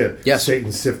 That's it. Yes.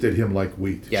 Satan sifted him like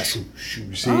wheat. Yes. Shoo,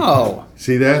 shoo. See? Oh.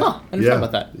 See that? Huh, I didn't know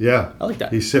about that. Yeah. I like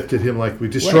that. He sifted him like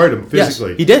wheat. Destroyed him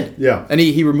physically. Yes, he did. Yeah. And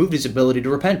he removed his ability to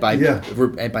repent by Yeah.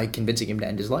 by convincing him to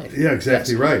end his life. Yeah,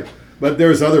 exactly Yes. right. But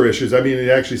there's other issues. I mean, it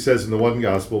actually says in the one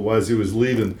gospel, as he was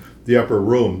leaving the upper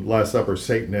room, Last Supper,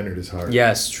 Satan entered his heart.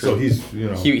 Yes, true. So he's,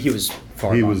 he was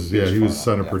far he gone. was far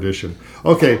son gone, of yeah. perdition.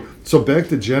 Okay, so back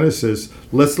to Genesis.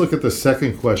 Let's look at the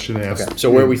second question asked. Okay.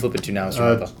 So where are we flipping to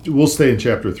now? We'll stay in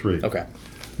chapter 3. Okay.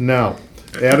 Now,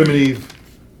 Adam and Eve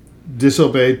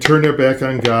disobeyed, turned their back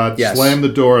on God, Yes. slammed the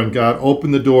door on God,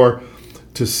 opened the door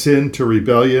to sin, to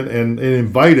rebellion, and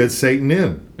invited Satan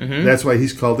in. Mm-hmm. That's why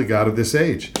he's called the God of this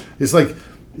age. It's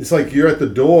like you're at the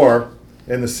door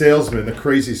and the salesman, the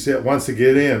crazy wants to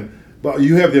get in, but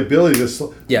you have the ability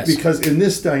to. Yes. Because in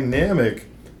this dynamic,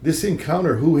 this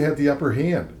encounter, who had the upper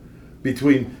hand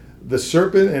between the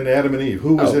serpent and Adam and Eve?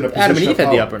 Who was in a position Adam and Eve of had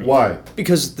power? the upper hand. Why?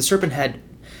 Because the serpent had...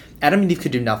 Adam and Eve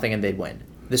could do nothing and they'd win.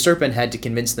 The serpent had to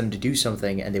convince them to do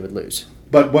something and they would lose.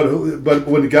 But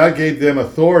when God gave them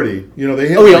authority, they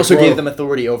had. He also gave them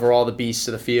authority over all the beasts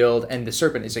of the field, and the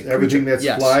serpent is a creature. Everything that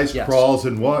flies, crawls,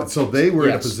 and walks. So they were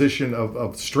in a Yes. position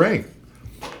of strength.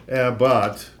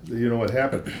 But you know what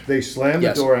happened? They slammed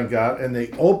the door on God, and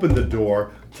they opened the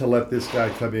door to let this guy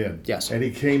come in. Yes. And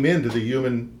he came into the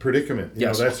human predicament.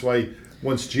 Yes. That's why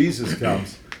once Jesus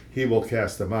comes, he will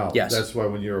cast them out. Yes. That's why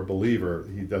when you're a believer,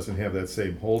 he doesn't have that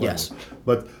same hold Yes. on you.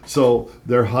 But so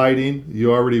they're hiding.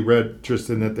 You already read,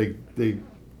 Tristan, that they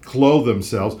clothe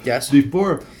themselves. Yes.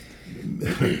 Before,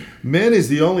 man is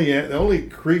the only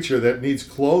creature that needs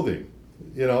clothing.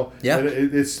 Yeah.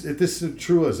 And this is a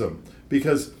truism,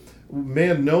 because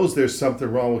man knows there's something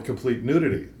wrong with complete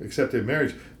nudity, except in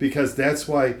marriage, because that's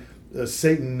why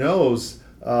Satan knows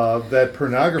that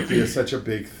pornography is such a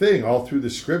big thing all through the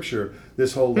scripture,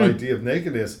 this whole idea of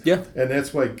nakedness. Yeah. And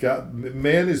that's why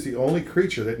man is the only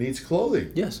creature that needs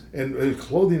clothing. Yes. And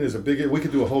clothing is we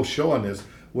could do a whole show on this,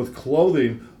 with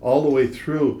clothing all the way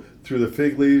through the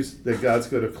fig leaves, that God's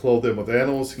going to clothe them with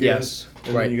animal skins. Yes.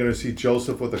 And Right. then you're going to see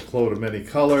Joseph with a cloak of many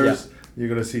colors. Yeah. You're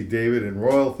going to see David in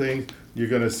royal things. You're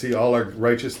going to see all our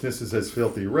righteousnesses as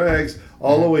filthy rags,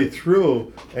 all the way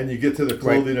through, and you get to the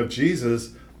clothing of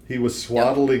Jesus. He was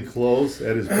swaddled in clothes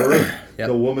at his birth. Yep.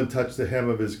 The woman touched the hem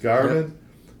of his garment.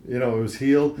 It was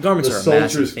healed. Garments the are a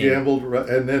soldiers massive theme. gambled,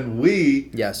 and then we,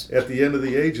 Yes. at the end of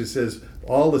the age, it says,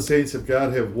 all the saints of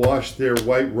God have washed their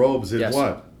white robes in Yes.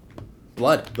 what?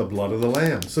 Blood. The blood of the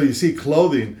Lamb. So you see,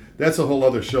 clothing, that's a whole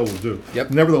other show we'll do.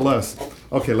 Yep. Nevertheless,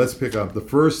 okay, let's pick up. The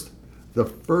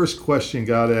first question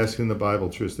God asked in the Bible,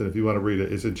 Tristan, if you want to read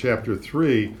it, is in chapter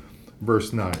 3,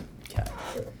 verse 9. Okay.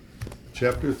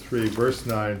 Chapter 3, verse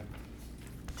 9.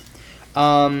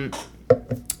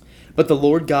 But the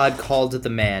Lord God called to the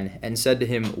man and said to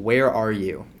him, "Where are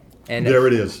you?" And There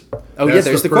it is. Oh, That's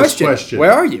there's the first question.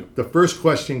 Where are you? The first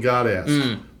question God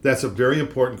asked. That's a very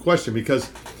important question, because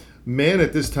man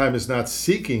at this time is not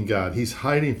seeking God. He's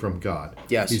hiding from God.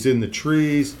 Yes. He's in the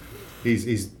trees.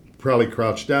 He's probably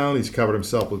crouched down. He's covered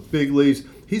himself with fig leaves.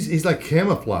 He's like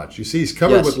camouflage. You see, he's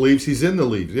covered Yes. with leaves. He's in the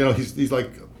leaves. He's like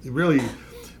really.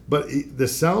 But the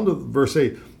sound of verse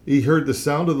 8, he heard the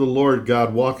sound of the Lord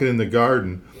God walking in the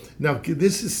garden. Now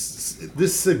this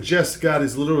suggests God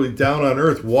is literally down on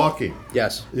earth walking.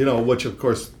 Yes. Which of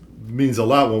course means a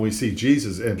lot when we see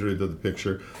Jesus enter into the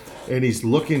picture, and he's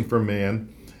looking for man.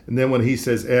 And then when he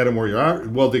says, "Adam, where you are?"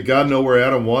 Well, did God know where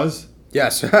Adam was?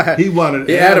 Yes. He wanted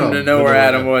Adam to know where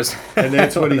Adam was. And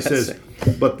that's what he says.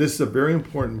 But this is a very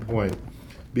important point,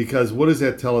 because what does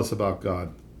that tell us about God?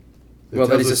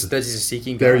 That he's a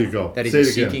seeking God. There you go. That he's Say it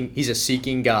seeking. again. He's a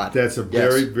seeking God. That's a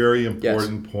very, very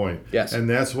important point. Yes. And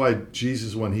that's why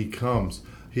Jesus, when he comes,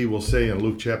 he will say in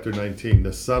Luke chapter 19,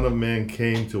 the Son of Man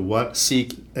came to what?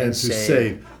 Seek and to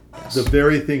save. Yes. The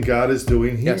very thing God is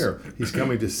doing here. Yes. He's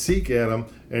coming to seek Adam,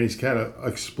 and he's kind of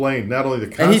explained not only the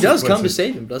And he consequences. does come to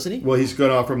save him, doesn't he? Well, he's going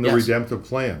to offer him the Yes. redemptive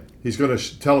plan. He's going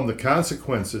to tell him the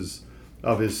consequences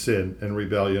of his sin and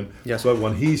rebellion. Yes. But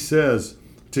when he says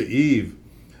to Eve,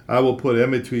 "I will put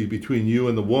enmity between you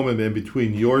and the woman, and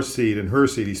between your seed and her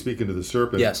seed," he's speaking to the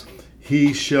serpent. Yes.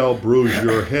 "He shall bruise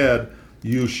your head,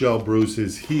 you shall bruise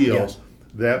his heel." Yes.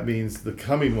 That means the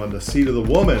coming one, the seed of the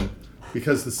woman,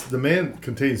 because the man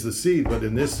contains the seed, but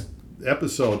in this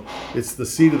episode, it's the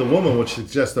seed of the woman, which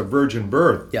suggests a virgin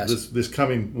birth. Yes. This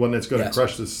coming one that's going to Yes.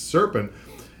 crush the serpent.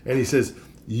 And he says,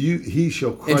 he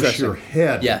shall crush Interesting. your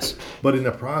head. Yes. But in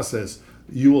the process,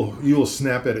 you will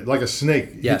snap at it like a snake.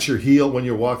 Yes. Hits your heel when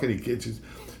you're walking.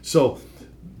 So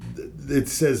it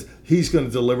says he's going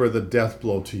to deliver the death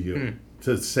blow to you,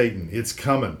 to Satan. It's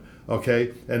coming.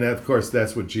 Okay? And of course,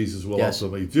 that's what Jesus will Yes.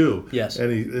 ultimately do. Yes.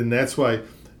 And that's why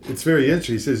it's very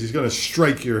interesting. He says he's going to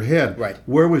strike your head. Right.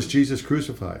 Where was Jesus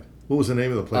crucified? What was the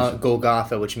name of the place?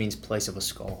 Golgotha, which means place of a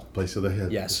skull. Place of the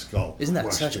head. Yes. The skull. Isn't that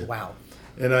crushed such a it. wow?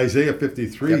 In Isaiah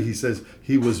 53, he says,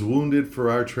 he was wounded for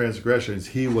our transgressions.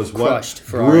 He was what? Crushed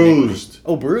for bruised.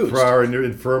 our bruised. For our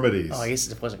infirmities. Oh, I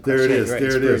guess it wasn't There crushed. it Yeah, is. you're right. There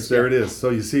It's it is. bruised, There yeah. it is. So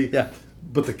you see, Yeah.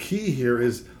 but the key here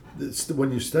is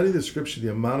when you study the scripture,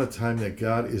 the amount of time that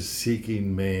God is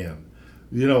seeking man.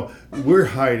 We're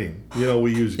hiding.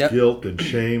 We use Yep. guilt and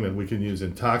shame, and we can use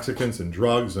intoxicants and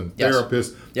drugs and Yes.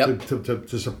 therapists Yep.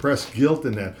 to suppress guilt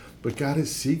in that. But God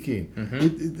is seeking.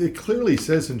 Mm-hmm. It clearly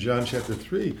says in John chapter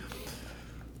 3,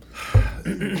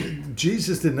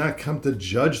 Jesus did not come to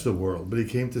judge the world, but he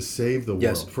came to save the world.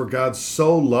 Yes. For God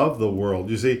so loved the world.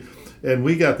 You see, and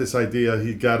we got this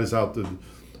idea God is out to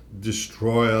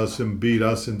destroy us and beat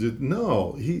us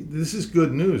no. This is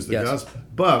good news, the gospel.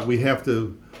 But we have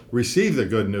to receive the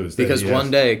good news. Because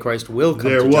one day Christ will come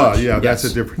to judge. Yeah, that's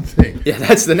a different thing. Yeah,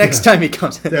 that's the next time he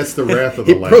comes. That's the wrath of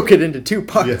the Lamb. He broke it into two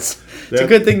parts. Yes, it's a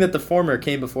good thing that the former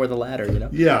came before the latter,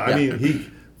 Yeah, I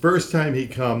mean, first time he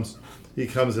comes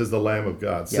as the Lamb of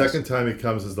God. Yes. Second time he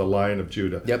comes as the Lion of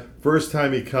Judah. Yep. First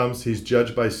time he comes, he's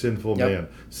judged by sinful man.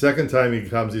 Second time he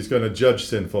comes, he's going to judge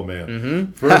sinful man.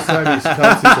 Mm-hmm. First time he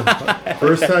comes,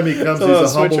 he's a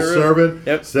humble servant.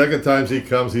 Yep. Second time he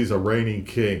comes, he's a reigning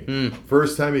king.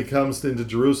 First time he comes into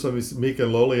Jerusalem, he's meek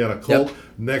and lowly on a colt. Yep.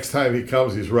 Next time he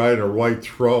comes, he's riding a white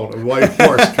throne, a white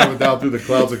horse coming down through the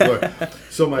clouds of glory.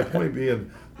 So my point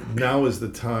being, now is the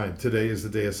time. Today is the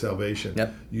day of salvation.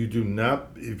 Yep. You do not,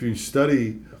 if you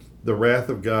study the wrath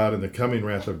of God and the coming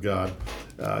wrath of God,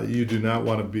 you do not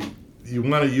want to be, you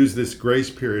want to use this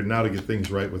grace period now to get things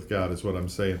right with God, is what I'm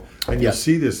saying. And you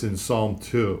see this in Psalm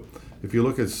 2. If you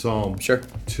look at Psalm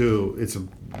 2, it's a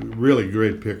really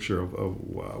great picture of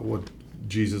what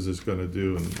Jesus is going to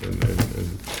do and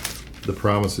the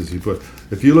promises he put.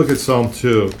 If you look at Psalm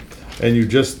 2 and you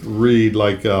just read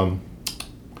like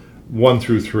 1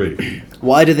 through 3.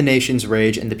 Why do the nations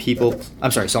rage and the people... I'm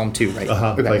sorry, Psalm 2, right?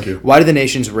 Okay. Thank you. Why do the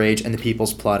nations rage and the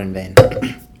peoples plot in vain?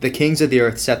 The kings of the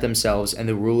earth set themselves, and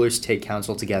the rulers take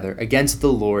counsel together against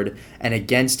the Lord and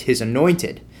against his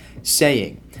anointed,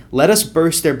 saying, let us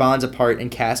burst their bonds apart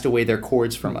and cast away their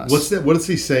cords from us. What's that? What is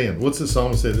he saying? What's the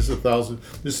psalmist saying? This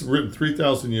is written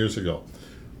 3,000 years ago.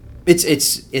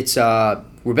 It's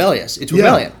rebellious. It's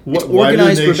rebellion. It's organized why do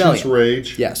nations rebellion.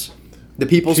 Rage? Yes. The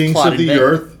people's kings plot of the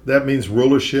earth, that means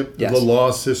rulership, the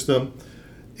law system,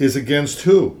 is against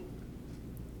who?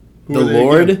 The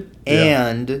Lord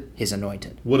and his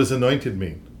anointed. What does anointed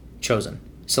mean? Chosen.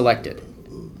 Selected.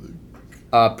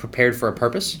 Prepared for a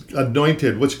purpose.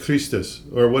 Anointed, what's Christus?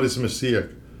 Or what is Messiah?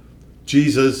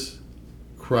 Jesus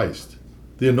Christ.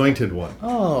 The anointed one.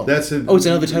 Oh. It's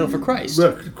another title for Christ.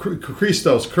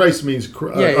 Christos. Christ means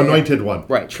anointed one.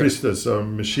 Right. Christus or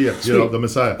Mashiach, the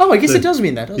Messiah. Oh, I guess it does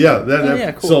mean that, doesn't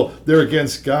it? Cool. So they're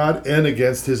against God and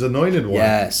against his anointed one.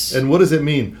 Yes. And what does it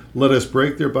mean? Let us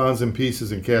break their bonds in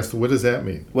pieces and cast. What does that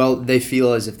mean? Well, they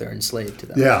feel as if they're enslaved to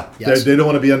them. Yeah. Yes. They don't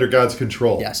want to be under God's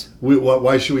control. Yes.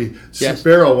 Why should we? Yes.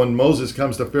 Pharaoh, when Moses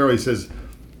comes to Pharaoh, he says,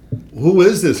 who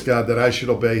is this God that I should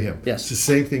obey him? Yes. It's the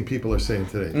same thing people are saying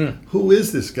today. Who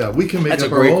is this God? We can make That's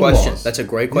up a great our own question. laws. That's a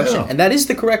great question. Yeah. And that is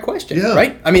the correct question,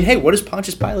 right? I mean, hey, what does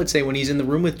Pontius Pilate say when he's in the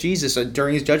room with Jesus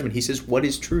during his judgment? He says, what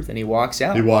is truth? And he walks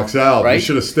out. Right? He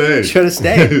should have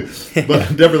stayed.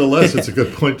 But nevertheless, it's a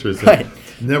good point, Tristan. Right.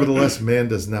 Nevertheless, man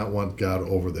does not want God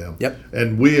over them. Yep.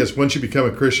 And once you become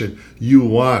a Christian,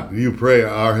 you pray,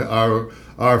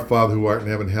 our Father who art in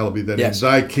heaven, hallowed be thy name.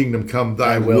 Thy kingdom come,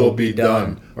 thy will be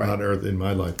done on earth in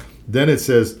my life. Then it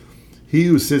says, he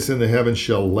who sits in the heavens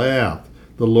shall laugh.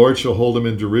 The Lord shall hold him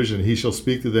in derision. He shall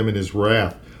speak to them in his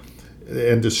wrath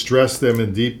and distress them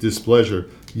in deep displeasure.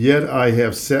 Yet I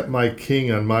have set my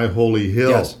king on my holy hill.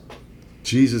 Yes.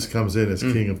 Jesus comes in as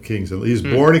King of Kings. He's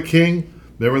born a king.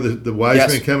 Remember the wise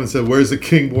men came and said, where's the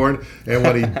king born? And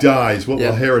when he dies, what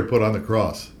will Herod put on the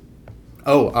cross?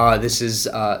 This is...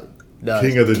 the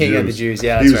King of the Jews.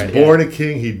 Yeah, he was born a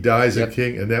king, he dies a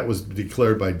king, and that was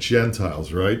declared by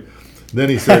Gentiles, right? Then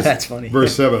he says, that's funny.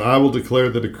 Verse 7, I will declare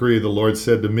the decree. The Lord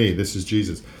said to me, this is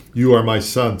Jesus, you are my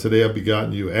son. Today I've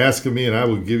begotten you. Ask of me, and I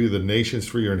will give you the nations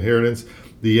for your inheritance,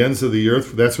 the ends of the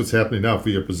earth. That's what's happening now for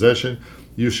your possession.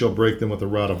 You shall break them with a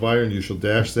rod of iron. You shall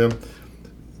dash them.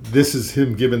 This is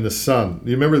him giving the Son.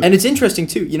 You remember? And it's interesting,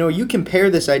 too. You compare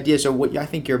this idea. So what I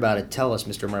think you're about to tell us,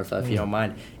 Mr. Murtha, if you don't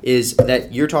mind, is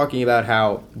that you're talking about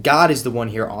how God is the one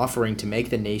here offering to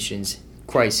make the nations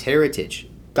Christ's heritage.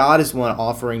 God is the one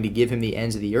offering to give him the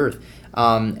ends of the earth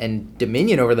and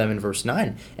dominion over them in verse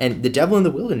 9. And the devil in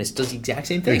the wilderness does the exact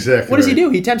same thing. Exactly. What does he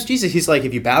do? He tempts Jesus. He's like,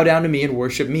 if you bow down to me and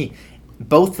worship me.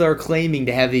 Both are claiming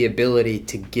to have the ability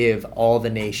to give all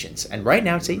the nations. And right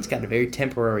now, Satan's got a very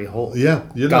temporary hold. Yeah,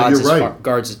 you're right.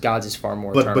 God's is far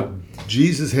more eternal. But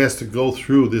Jesus has to go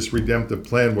through this redemptive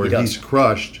plan where he's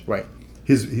crushed. Right.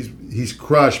 He's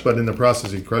crushed, but in the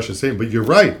process he crushes Satan. But you're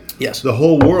right. Yes. The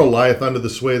whole world lieth under the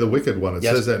sway of the wicked one. It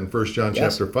says that in 1 John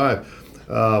chapter 5.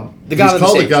 The God of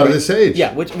this age. The God of this age.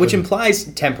 Yeah, which implies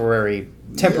temporary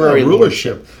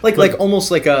rulership, like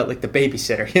almost like the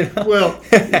babysitter, Well,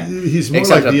 he's more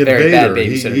like the invader.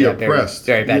 He oppressed,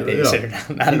 very bad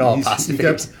babysitter. Not at all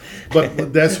positive.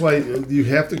 But that's why you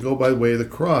have to go by the way of the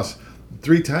cross.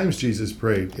 3 times Jesus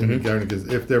prayed in the garden, because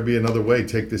if there be another way,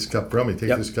 take this cup from me, take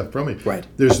this cup from me. Right.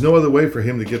 There's no other way for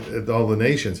him to get at all the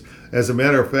nations. As a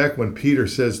matter of fact, when Peter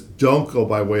says, don't go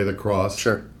by way of the cross,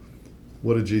 Sure.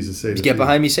 what did Jesus say to Get Peter?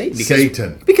 behind me, Satan.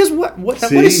 Satan. Because what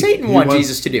does Satan want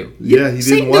Jesus to do? He didn't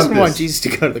Satan want doesn't this. want Jesus to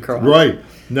go to the cross. Right.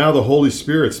 Now the Holy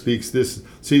Spirit speaks this.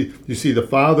 See, you see the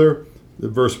Father,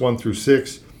 verse 1 through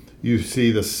 6. You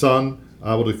see the Son.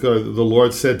 I will declare, the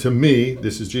Lord said to me,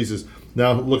 this is Jesus.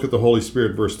 Now look at the Holy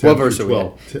Spirit, verse 10 What verse through are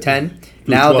 12. we at? 10.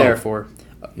 Through Now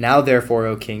 12. therefore,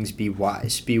 O kings, be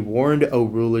wise. Be warned, O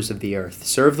rulers of the earth.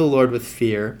 Serve the Lord with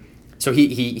fear. So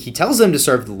he tells them to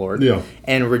serve the Lord. Yeah.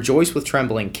 And rejoice with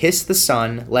trembling. Kiss the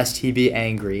Son, lest he be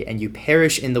angry, and you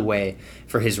perish in the way,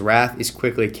 for his wrath is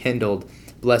quickly kindled.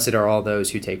 Blessed are all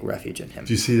those who take refuge in him.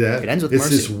 Do you see that? It ends with it's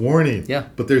mercy. this warning. Yeah.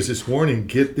 But there's this warning.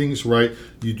 Get things right.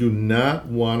 You do not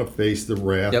want to face the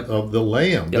wrath of the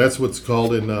Lamb. Yep. That's what's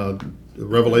called in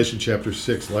Revelation chapter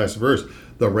 6, last verse,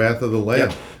 the wrath of the Lamb.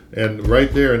 Yep. And right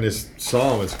there in this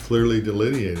psalm, it's clearly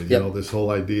delineated, this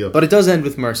whole idea. But it does end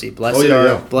with mercy. Blessed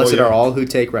are all who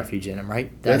take refuge in him,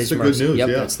 right? That's the mercy. good news, Yep,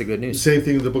 yeah. that's the good news. Same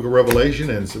thing in the book of Revelation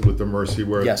ends with the mercy,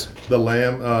 where the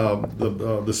Lamb,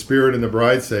 the Spirit and the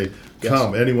bride say,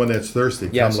 come, anyone that's thirsty,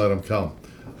 come, let him come.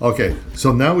 Okay,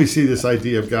 so now we see this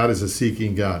idea of God as a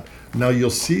seeking God. Now you'll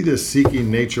see this seeking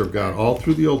nature of God all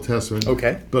through the Old Testament,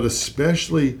 but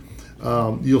especially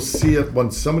you'll see it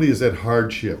when somebody is at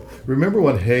hardship. Remember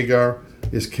when Hagar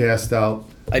is cast out?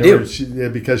 I do.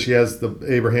 Because she has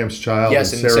Abraham's child.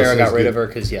 Yes, and Sarah got rid of her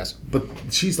because, But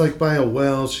she's like by a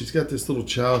well. She's got this little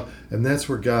child, and that's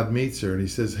where God meets her. And he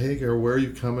says, Hagar, where are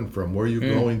you coming from? Where are you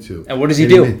going to? And what does he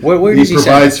do? Where does he send?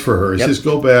 He provides for her. He says,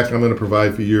 go back. I'm going to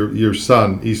provide for your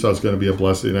son. Esau's going to be a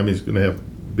blessing. I mean, he's going to have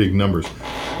big numbers.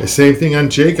 The same thing on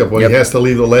Jacob when he has to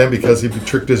leave the land because he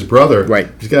tricked his brother. Right.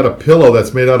 He's got a pillow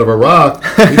that's made out of a rock.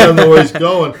 He doesn't know where he's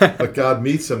going, but God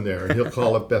meets him there, and he'll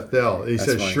call it Bethel. And he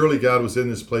says, surely God was in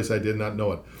this place. I did not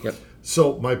know it. Yep.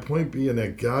 So my point being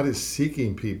that God is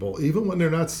seeking people, even when they're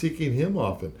not seeking him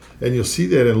often. And you'll see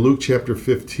that in Luke chapter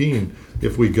 15.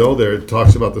 If we go there, it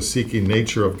talks about the seeking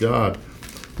nature of God.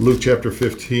 Luke chapter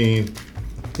 15,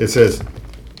 it says,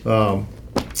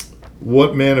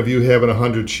 what man of you having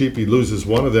 100 sheep, he loses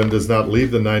one of them, does not leave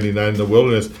the 99 in the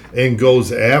wilderness and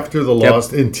goes after the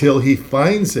lost until he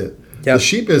finds it? The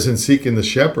sheep isn't seeking the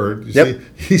shepherd. You see,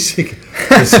 he's seeking.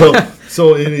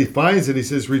 And he finds it. He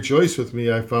says, rejoice with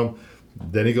me, I found.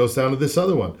 Then he goes down to this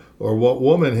other one. Or what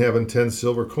woman having 10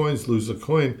 silver coins, loses a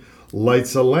coin,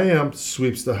 lights a lamp,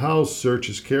 sweeps the house,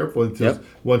 searches carefully until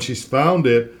when she's found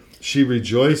it, she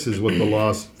rejoices with the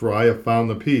loss, for I have found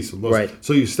the peace. Right.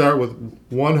 So you start with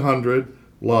 100,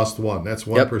 lost one. That's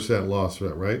 1% lost,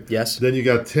 right? Yes. Then you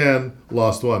got 10,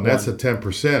 lost one. That's a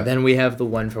 10%. Then we have the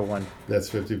 1 for 1. That's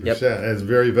 50%. And it's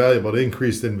very valuable. It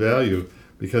increased in value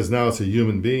because now it's a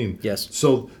human being. Yes.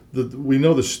 So we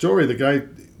know the story.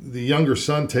 The younger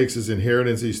son takes his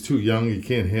inheritance. He's too young. He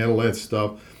can't handle that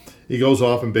stuff. He goes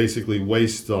off and basically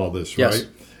wastes all this, right?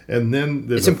 And then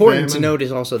it's important to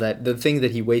notice also that the thing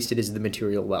that he wasted is the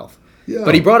material wealth. Yeah.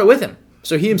 But he brought it with him.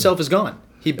 So he himself is gone.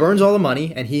 He burns all the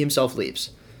money and he himself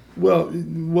leaves. Well,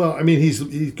 I mean,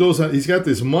 he goes on. He's got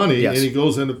this money, and he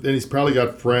goes in, and he's probably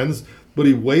got friends, but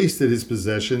he wasted his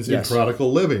possessions in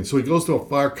prodigal living. So he goes to a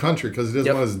far country because he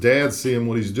doesn't want his dad seeing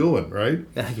what he's doing, right?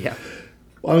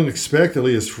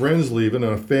 Unexpectedly, his friends leave, and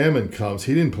a famine comes.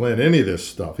 He didn't plan any of this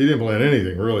stuff. He didn't plan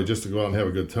anything, really, just to go out and have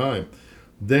a good time.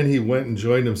 Then he went and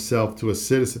joined himself to a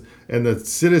citizen, and the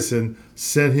citizen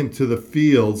sent him to the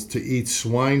fields to eat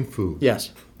swine food.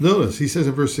 Yes. Notice, he says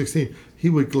in verse 16, he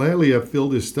would gladly have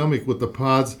filled his stomach with the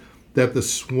pods that the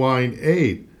swine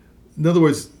ate. In other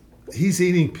words, he's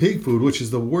eating pig food, which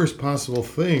is the worst possible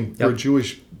thing for a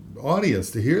Jewish audience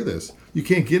to hear this. You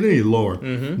can't get any lower.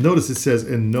 Mm-hmm. Notice it says,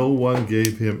 and no one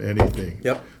gave him anything.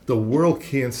 The world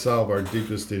can't solve our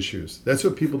deepest issues. That's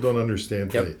what people don't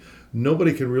understand today.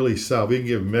 Nobody can really solve. We can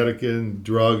give medicine,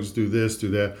 drugs, do this, do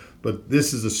that, but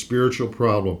this is a spiritual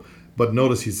problem. But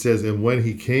notice he says, and when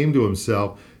he came to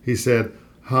himself, he said,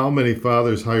 how many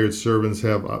fathers' hired servants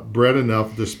have bread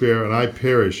enough to spare, and I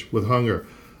perish with hunger?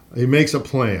 He makes a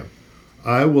plan.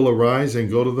 I will arise and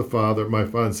go to the Father, my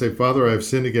Father, and say, Father, I have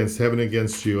sinned against heaven and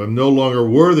against you. I'm no longer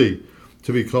worthy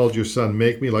to be called your son.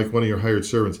 Make me like one of your hired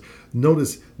servants.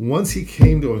 Notice, once he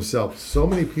came to himself, so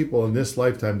many people in this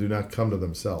lifetime do not come to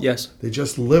themselves. Yes. They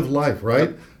just live life,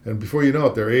 right? And before you know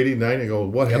it, they're 80, 90, and go,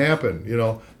 what happened? You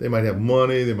know, they might have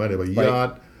money, they might have a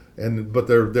yacht, but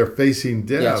they're facing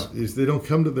death. Yes. They don't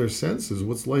come to their senses.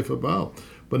 What's life about?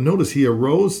 But notice, he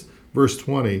arose, verse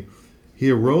 20, he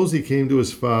arose, he came to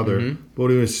his father, but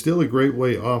he was still a great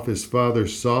way off. His father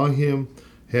saw him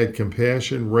had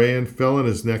compassion, ran, fell on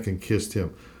his neck, and kissed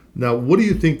him. Now, what do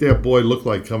you think that boy looked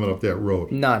like coming up that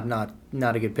road? Not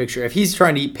a good picture. If he's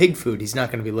trying to eat pig food, he's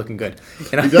not going to be looking good.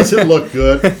 You know? He doesn't look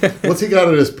good. What's he got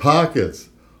in his pockets?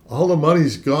 All the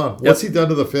money's gone. What's he done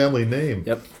to the family name?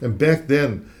 Yep. And back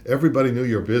then, everybody knew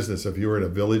your business if you were in a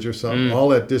village or something. All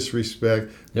that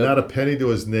disrespect, not a penny to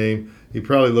his name. He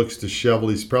probably looks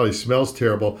disheveled. He probably smells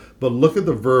terrible. But look at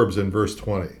the verbs in verse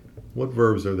 20. What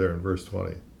verbs are there in verse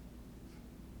 20?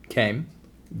 Came.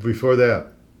 Before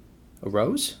that.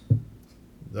 Arose?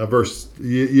 Verse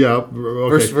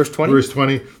 20. Verse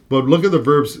 20. But look at the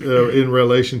verbs in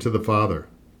relation to the Father.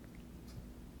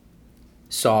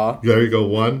 Saw. There you go.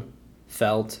 1.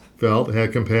 Felt.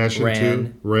 Had compassion. Ran.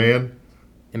 2. Ran.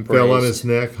 Embraced. Fell on his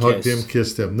neck. Hugged him.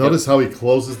 Kissed him. Notice how he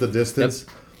closes the distance.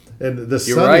 And the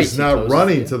Son is not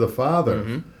running to the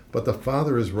Father, but the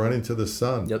Father is running to the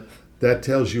Son. Yep. That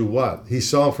tells you what? He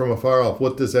saw him from afar off.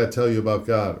 What does that tell you about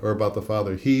God or about the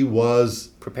Father? He was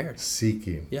prepared,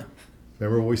 seeking. Yeah.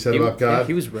 Remember what we said about God? Yeah,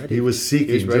 he was ready. He was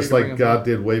seeking, just like God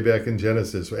did way back in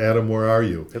Genesis. Adam, where are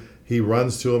you? Yep. He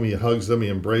runs to him, he hugs him, he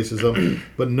embraces him.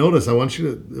 But notice, I want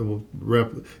you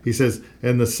to he says,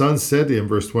 and the Son said to him,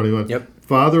 verse 21,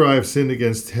 Father, I have sinned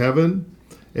against heaven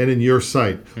and in your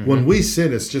sight. When we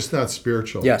sin, it's just not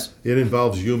spiritual. Yes. It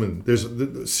involves human.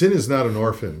 Sin is not an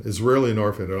orphan. It's rarely an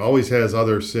orphan. It always has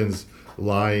other sins,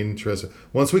 lying, trespass.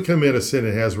 Once we commit a sin,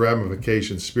 it has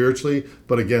ramifications spiritually,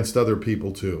 but against other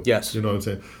people too. Yes. You know what I'm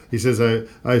saying? He says,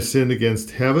 I've sinned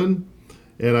against heaven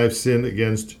and I've sinned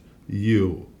against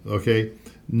you. Okay?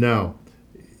 Now,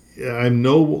 I'm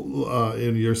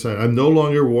in your sight. I'm no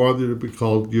longer worthy to be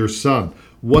called your son.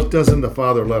 What doesn't the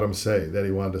Father let him say that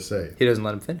he wanted to say? He doesn't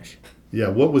let him finish. Yeah,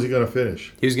 what was he going to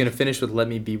finish? He was going to finish with, let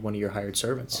me be one of your hired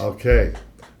servants. Okay.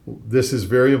 This is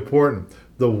very important.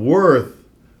 The worth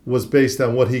was based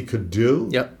on what he could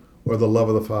do or the love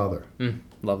of the Father.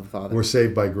 Love of the Father. We're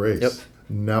saved by grace, Yep.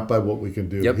 not by what we can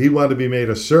do. Yep. He wanted to be made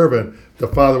a servant. The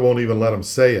Father won't even let him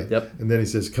say it. Yep. And then he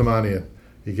says, come on in.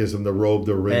 He gives him the robe,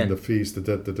 the ring, the feast.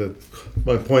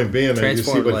 My point being, you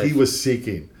see what he was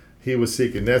seeking. He was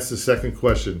seeking. That's the second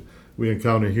question we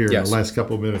encounter here. In the last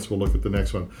couple of minutes, we'll look at the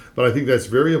next one. But I think that's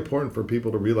very important for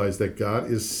people to realize that God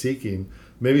is seeking.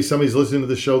 Maybe somebody's listening to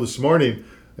the show this morning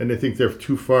and they think they're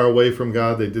too far away from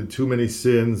God. They did too many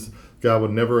sins. God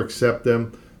would never accept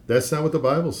them. That's not what the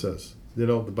Bible says. You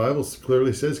know, the Bible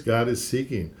clearly says God is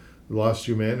seeking lost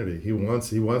humanity. He wants.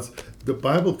 The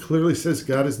Bible clearly says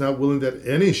God is not willing that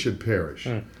any should perish,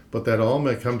 but that all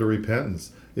may come to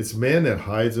repentance. It's man that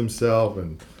hides himself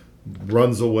and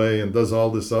runs away and does all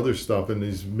this other stuff, and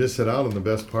he's missing out on the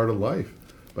best part of life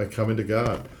by coming to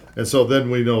God. And so then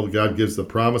we know God gives the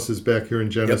promises back here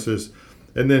in Genesis,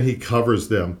 and then he covers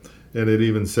them. And it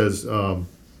even says,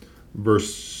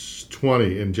 verse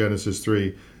 20 in Genesis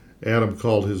 3, Adam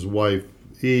called his wife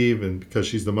Eve, and because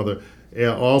she's the mother.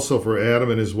 And also for Adam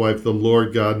and his wife, the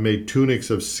Lord God made tunics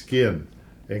of skin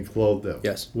and clothed them.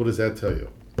 Yes. What does that tell you?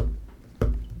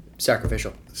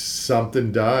 Sacrificial.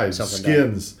 Something died.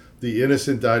 Skins. The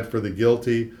innocent died for the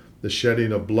guilty, the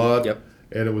shedding of blood,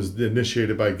 and it was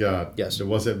initiated by God. Yes. It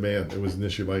wasn't man. It was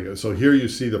initiated by God. So here you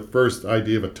see the first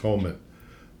idea of atonement.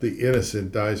 The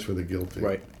innocent dies for the guilty.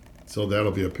 Right. So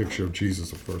that'll be a picture of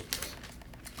Jesus, of course.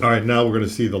 All right, now we're going to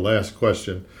see the last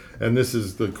question. And this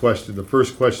is the question. The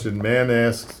first question man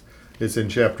asks is in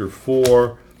chapter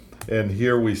 4. And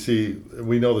here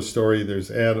we know the story. There's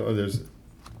Adam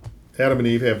and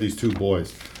Eve have these two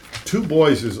boys. Two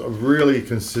boys is really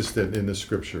consistent in the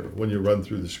scripture. When you run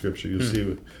through the scripture, you see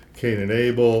with Cain and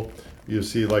Abel. You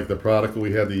see, like the prodigal,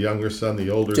 we had the younger son, the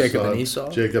older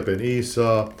son. Jacob and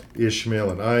Esau,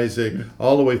 Ishmael and Isaac.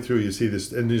 All the way through, you see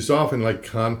this. And there's often like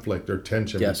conflict or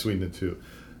tension between the two.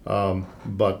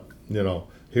 But, you know,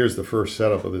 here's the first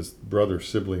setup of this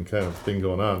brother-sibling kind of thing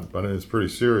going on. But it's pretty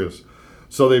serious.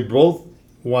 So they both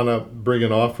want to bring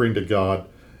an offering to God.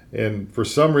 And for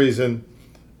some reason,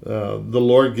 the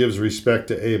Lord gives respect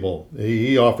to Abel.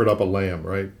 He offered up a lamb,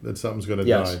 right? That something's going to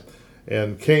die.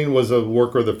 And Cain was a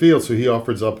worker of the field, so he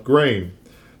offers up grain.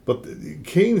 But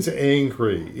Cain's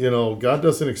angry. You know, God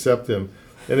doesn't accept him.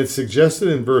 And it's suggested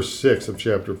in verse 6 of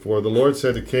chapter 4. The Lord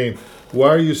said to Cain, "Why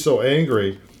are you so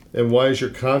angry, and why is your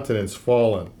countenance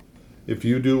fallen? If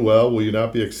you do well, will you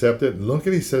not be accepted?" And look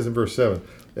what he says in verse 7.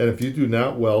 "And if you do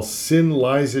not well, sin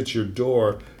lies at your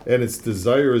door, and its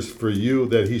desire is for you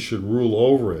that he should rule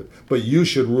over it. But you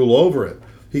should rule over it."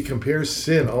 He compares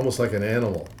sin almost like an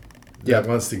animal that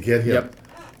wants to get him.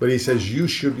 But he says you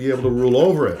should be able to rule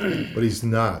over it. But he's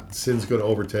not. Sin's going to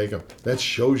overtake him. That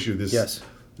shows you this.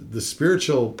 The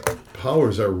spiritual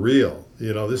powers are real.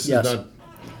 You know, this is not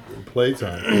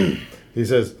playtime. He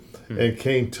says, And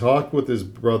Cain talked with his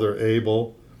brother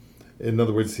Abel. In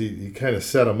other words, he kind of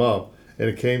set him up. And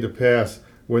it came to pass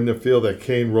when the field that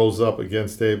Cain rose up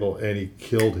against Abel and he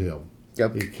killed him.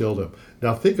 Yep. He killed him.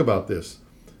 Now think about this.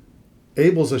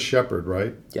 Abel's a shepherd,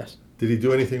 right? Yes. Did he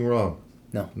do anything wrong?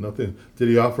 No. Nothing. Did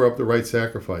he offer up the right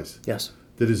sacrifice? Yes.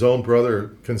 Did his own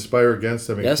brother conspire against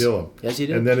him and Yes. kill him? Yes, he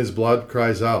did. And then his blood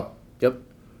cries out. Yep.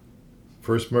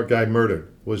 First guy murdered.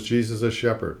 Was Jesus a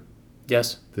shepherd?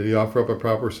 Yes. Did he offer up a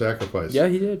proper sacrifice? Yeah,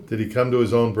 he did. Did he come to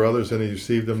his own brothers and he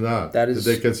received them not? That is-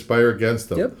 Did they conspire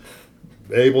against him? Yep.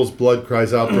 Abel's blood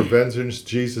cries out for vengeance.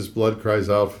 Jesus' blood cries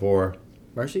out for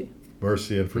Mercy.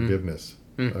 mercy and forgiveness.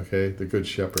 Okay, the good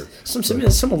shepherd. Some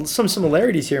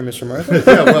similarities here, Mr. Martha.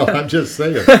 Yeah, well, I'm just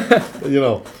saying.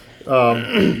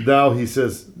 Now he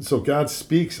says, so God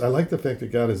speaks. I like the fact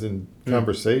that God is in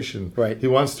conversation. Right. He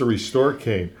wants to restore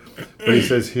Cain. But he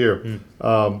says here,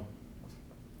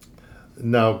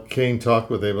 now Cain talked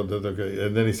with Abel,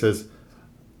 and then he says,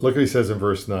 look what he says in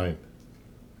verse 9.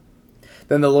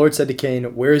 Then the Lord said to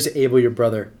Cain, "Where is Abel your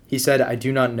brother?" He said, "I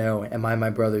do not know. Am I my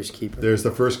brother's keeper?" There's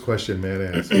the first question man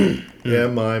asks.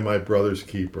 Am I my brother's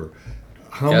keeper?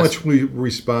 How Yes. much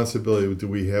responsibility do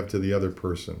we have to the other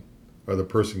person, or the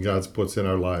person God puts in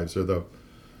our lives, or the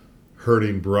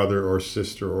hurting brother or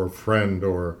sister or friend,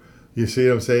 or you see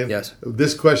what I'm saying? Yes.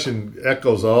 This question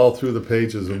echoes all through the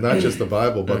pages of not just the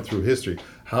Bible, but through history.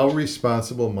 How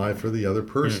responsible am I for the other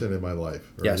person in my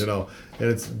life? Or, Yes. And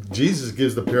it's Jesus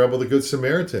gives the parable of the Good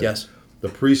Samaritan. Yes. The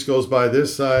priest goes by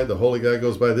this side, the holy guy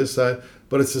goes by this side,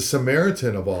 but it's a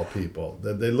Samaritan of all people.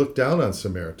 They looked down on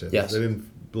Samaritans. Yes. They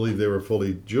didn't believe they were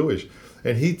fully Jewish.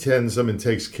 And he tends them and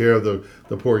takes care of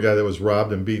the poor guy that was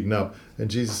robbed and beaten up. And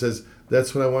Jesus says,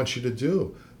 that's what I want you to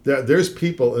do. There's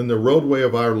people in the roadway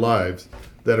of our lives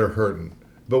that are hurting,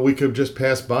 but we could just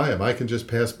pass by them. I can just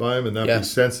pass by them and not be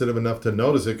Yes. sensitive enough to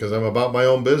notice it because I'm about my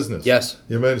own business. Yes.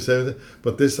 You might say,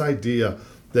 but this idea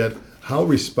that how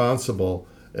responsible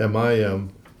am I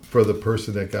for the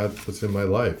person that God puts in my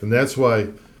life. And that's why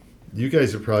you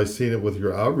guys have probably seen it with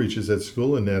your outreaches at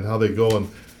school and that, how they go and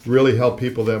really help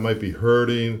people that might be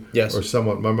hurting Yes. or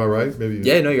somewhat. Am I right? Maybe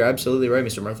Yeah, no, you're absolutely right,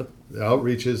 Mr. Martha.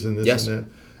 outreaches and this Yes. and that.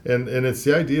 And it's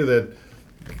the idea that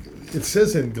it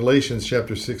says in Galatians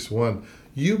chapter 6:1,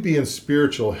 you being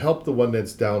spiritual, help the one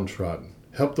that's downtrodden.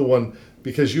 Help the one,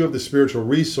 because you have the spiritual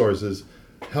resources,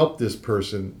 help this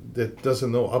person that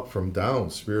doesn't know up from down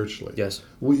spiritually. Yes.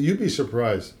 You'd be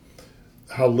surprised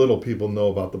how little people know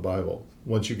about the Bible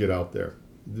once you get out there.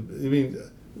 I mean,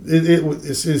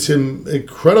 it's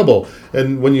incredible.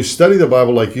 And when you study the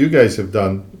Bible like you guys have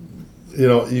done,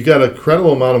 you got a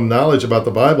credible amount of knowledge about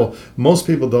the Bible. Most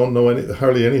people don't know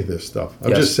hardly any of this stuff. I'm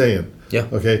Yes. just saying. Yeah.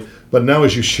 Okay. But now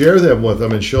as you share them with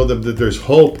them and show them that there's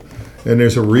hope and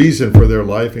there's a reason for their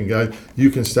life in God, you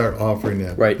can start offering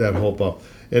that hope up.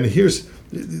 And this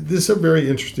is a very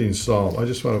interesting psalm. I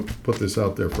just want to put this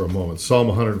out there for a moment. Psalm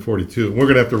 142. And we're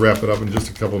going to have to wrap it up in just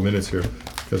a couple of minutes here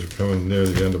because we're coming near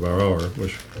the end of our hour,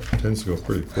 which tends to go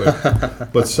pretty quick.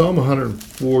 But Psalm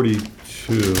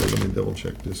 142, let me double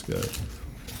check this guy.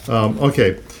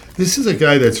 Okay, this is a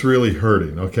guy that's really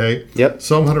hurting, okay? Yep.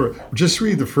 Psalm 100, just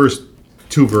read the first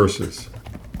two verses.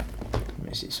 Let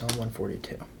me see, Psalm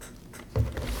 142.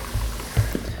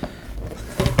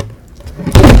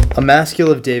 A maskil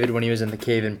of David when he was in the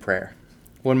cave in prayer.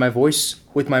 With my voice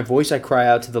I cry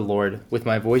out to the Lord. With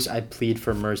my voice I plead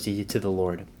for mercy to the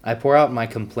Lord. I pour out my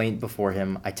complaint before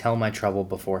him. I tell my trouble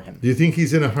before him. Do you think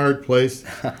he's in a hard place?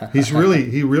 He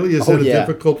really is in a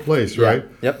difficult place, right?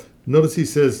 Yep. Notice he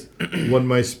says, when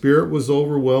my spirit was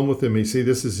overwhelmed with him, you see,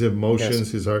 this is emotions,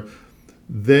 Yes. his heart.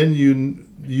 Then you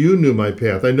knew my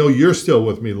path. I know you're still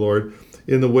with me, Lord,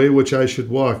 in the way which I should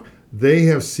walk. They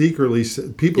have secretly,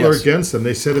 people are Yes. against them.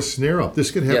 They set a snare up. This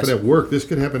could happen Yes. at work. This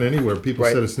could happen anywhere. People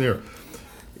Right. set a snare.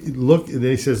 Look, and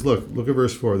then he says, look at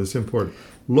verse 4. This is important.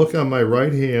 Look on my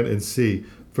right hand and see,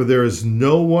 for there is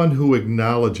no one who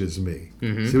acknowledges me.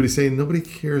 Mm-hmm. See what he's saying? Nobody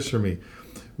cares for me.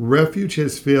 Refuge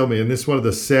has failed me. And this is one of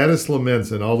the saddest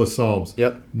laments in all the Psalms.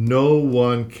 Yep. No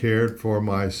one cared for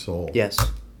my soul. Yes.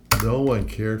 No one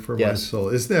cared for my Yes. soul.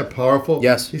 Isn't that powerful?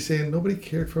 Yes. He's saying nobody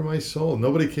cared for my soul.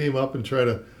 Nobody came up and tried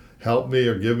to help me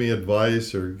or give me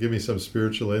advice or give me some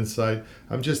spiritual insight.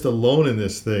 I'm just alone in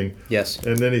this thing. Yes.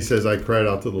 And then he says, I cried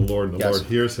out to the Lord and the Yes. Lord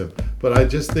hears him. But I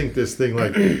just think this thing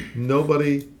like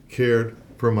nobody cared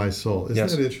for my soul. Isn't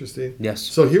Yes. that interesting? Yes.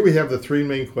 So here we have the three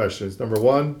main questions. Number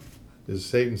one is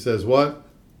Satan says what?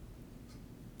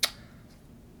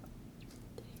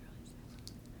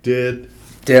 Did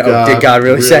God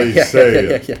really say?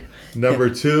 it? Number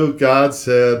two, God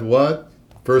said what?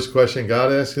 First question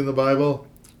God asked in the Bible?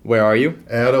 Where are you?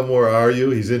 Adam, where are you?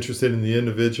 He's interested in the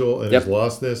individual and his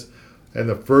lostness. And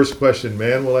the first question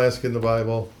man will ask in the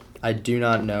Bible, I do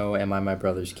not know, am I my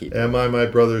brother's keeper? am I my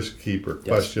brother's keeper?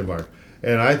 Yes. Question mark.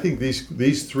 And I think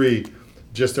these three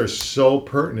just are so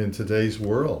pertinent in today's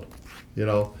world. You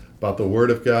know, about the Word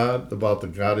of God, about the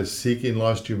God is seeking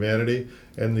lost humanity.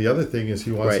 And the other thing is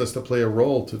he wants us to play a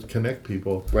role to connect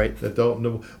people that don't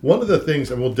know. One of the things,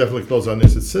 and we'll definitely close on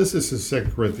this, it says this in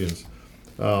 2 Corinthians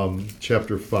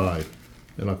chapter 5.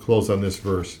 And I'll close on this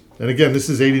verse. And again, this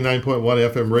is 89.1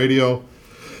 FM radio,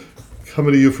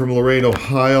 coming to you from Lorain,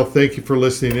 Ohio. Thank you for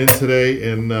listening in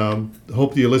today, and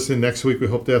hope that you listen next week. We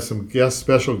hope to have some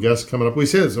special guests coming up. We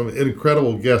said some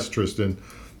incredible guests, Tristan.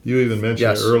 You even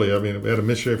mentioned it earlier. I mean, we had a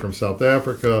missionary from South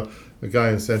Africa, a guy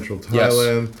in central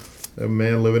Thailand, a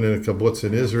man living in a kibbutz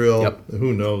in Israel.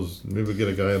 Who knows? Maybe we'll get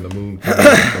a guy on the moon.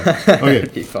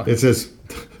 Okay, it says,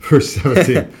 verse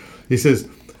 17, he says,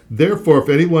 therefore, if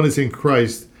anyone is in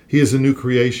Christ, he is a new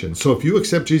creation. So if you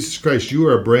accept Jesus Christ, you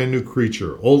are a brand new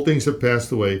creature. Old things have passed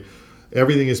away.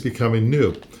 Everything is becoming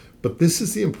new. But this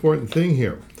is the important thing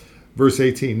here. Verse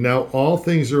 18, now all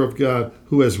things are of God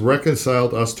who has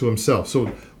reconciled us to himself. So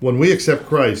when we accept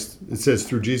Christ, it says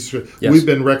through Jesus Christ, we've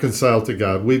been reconciled to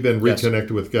God. We've been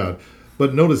reconnected with God.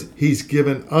 But notice, he's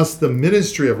given us the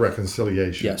ministry of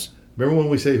reconciliation. Yes. Remember when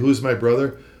we say, who's my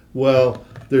brother? Well,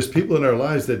 there's people in our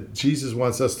lives that Jesus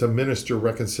wants us to minister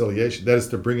reconciliation. That is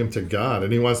to bring them to God,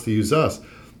 and he wants to use us.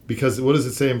 Because what does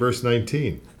it say in verse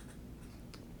 19?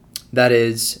 That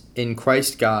is, in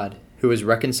Christ God, who is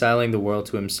reconciling the world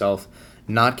to himself,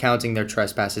 not counting their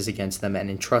trespasses against them, and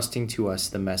entrusting to us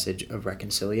the message of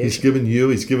reconciliation.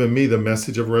 He's given me the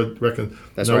message of reconciliation.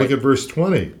 Now look at verse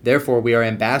 20. Therefore, we are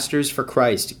ambassadors for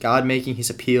Christ, God making his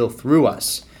appeal through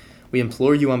us. We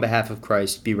implore you on behalf of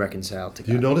Christ, be reconciled to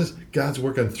God. You notice? God's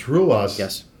working through us.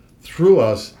 Yes. Through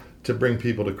us to bring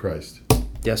people to Christ.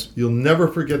 Yes. You'll never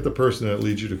forget the person that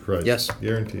leads you to Christ. Yes.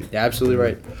 Guaranteed. Yeah, absolutely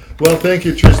right. Well, thank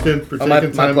you, Tristan, for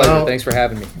taking time my pleasure. out. Thanks for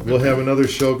having me. We'll have another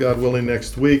show, God willing,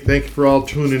 next week. Thank you for all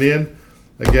tuning in.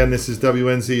 Again, this is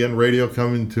WNZN Radio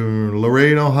coming to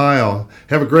Lorain, Ohio.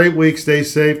 Have a great week. Stay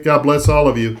safe. God bless all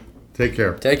of you. Take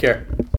care. Take care.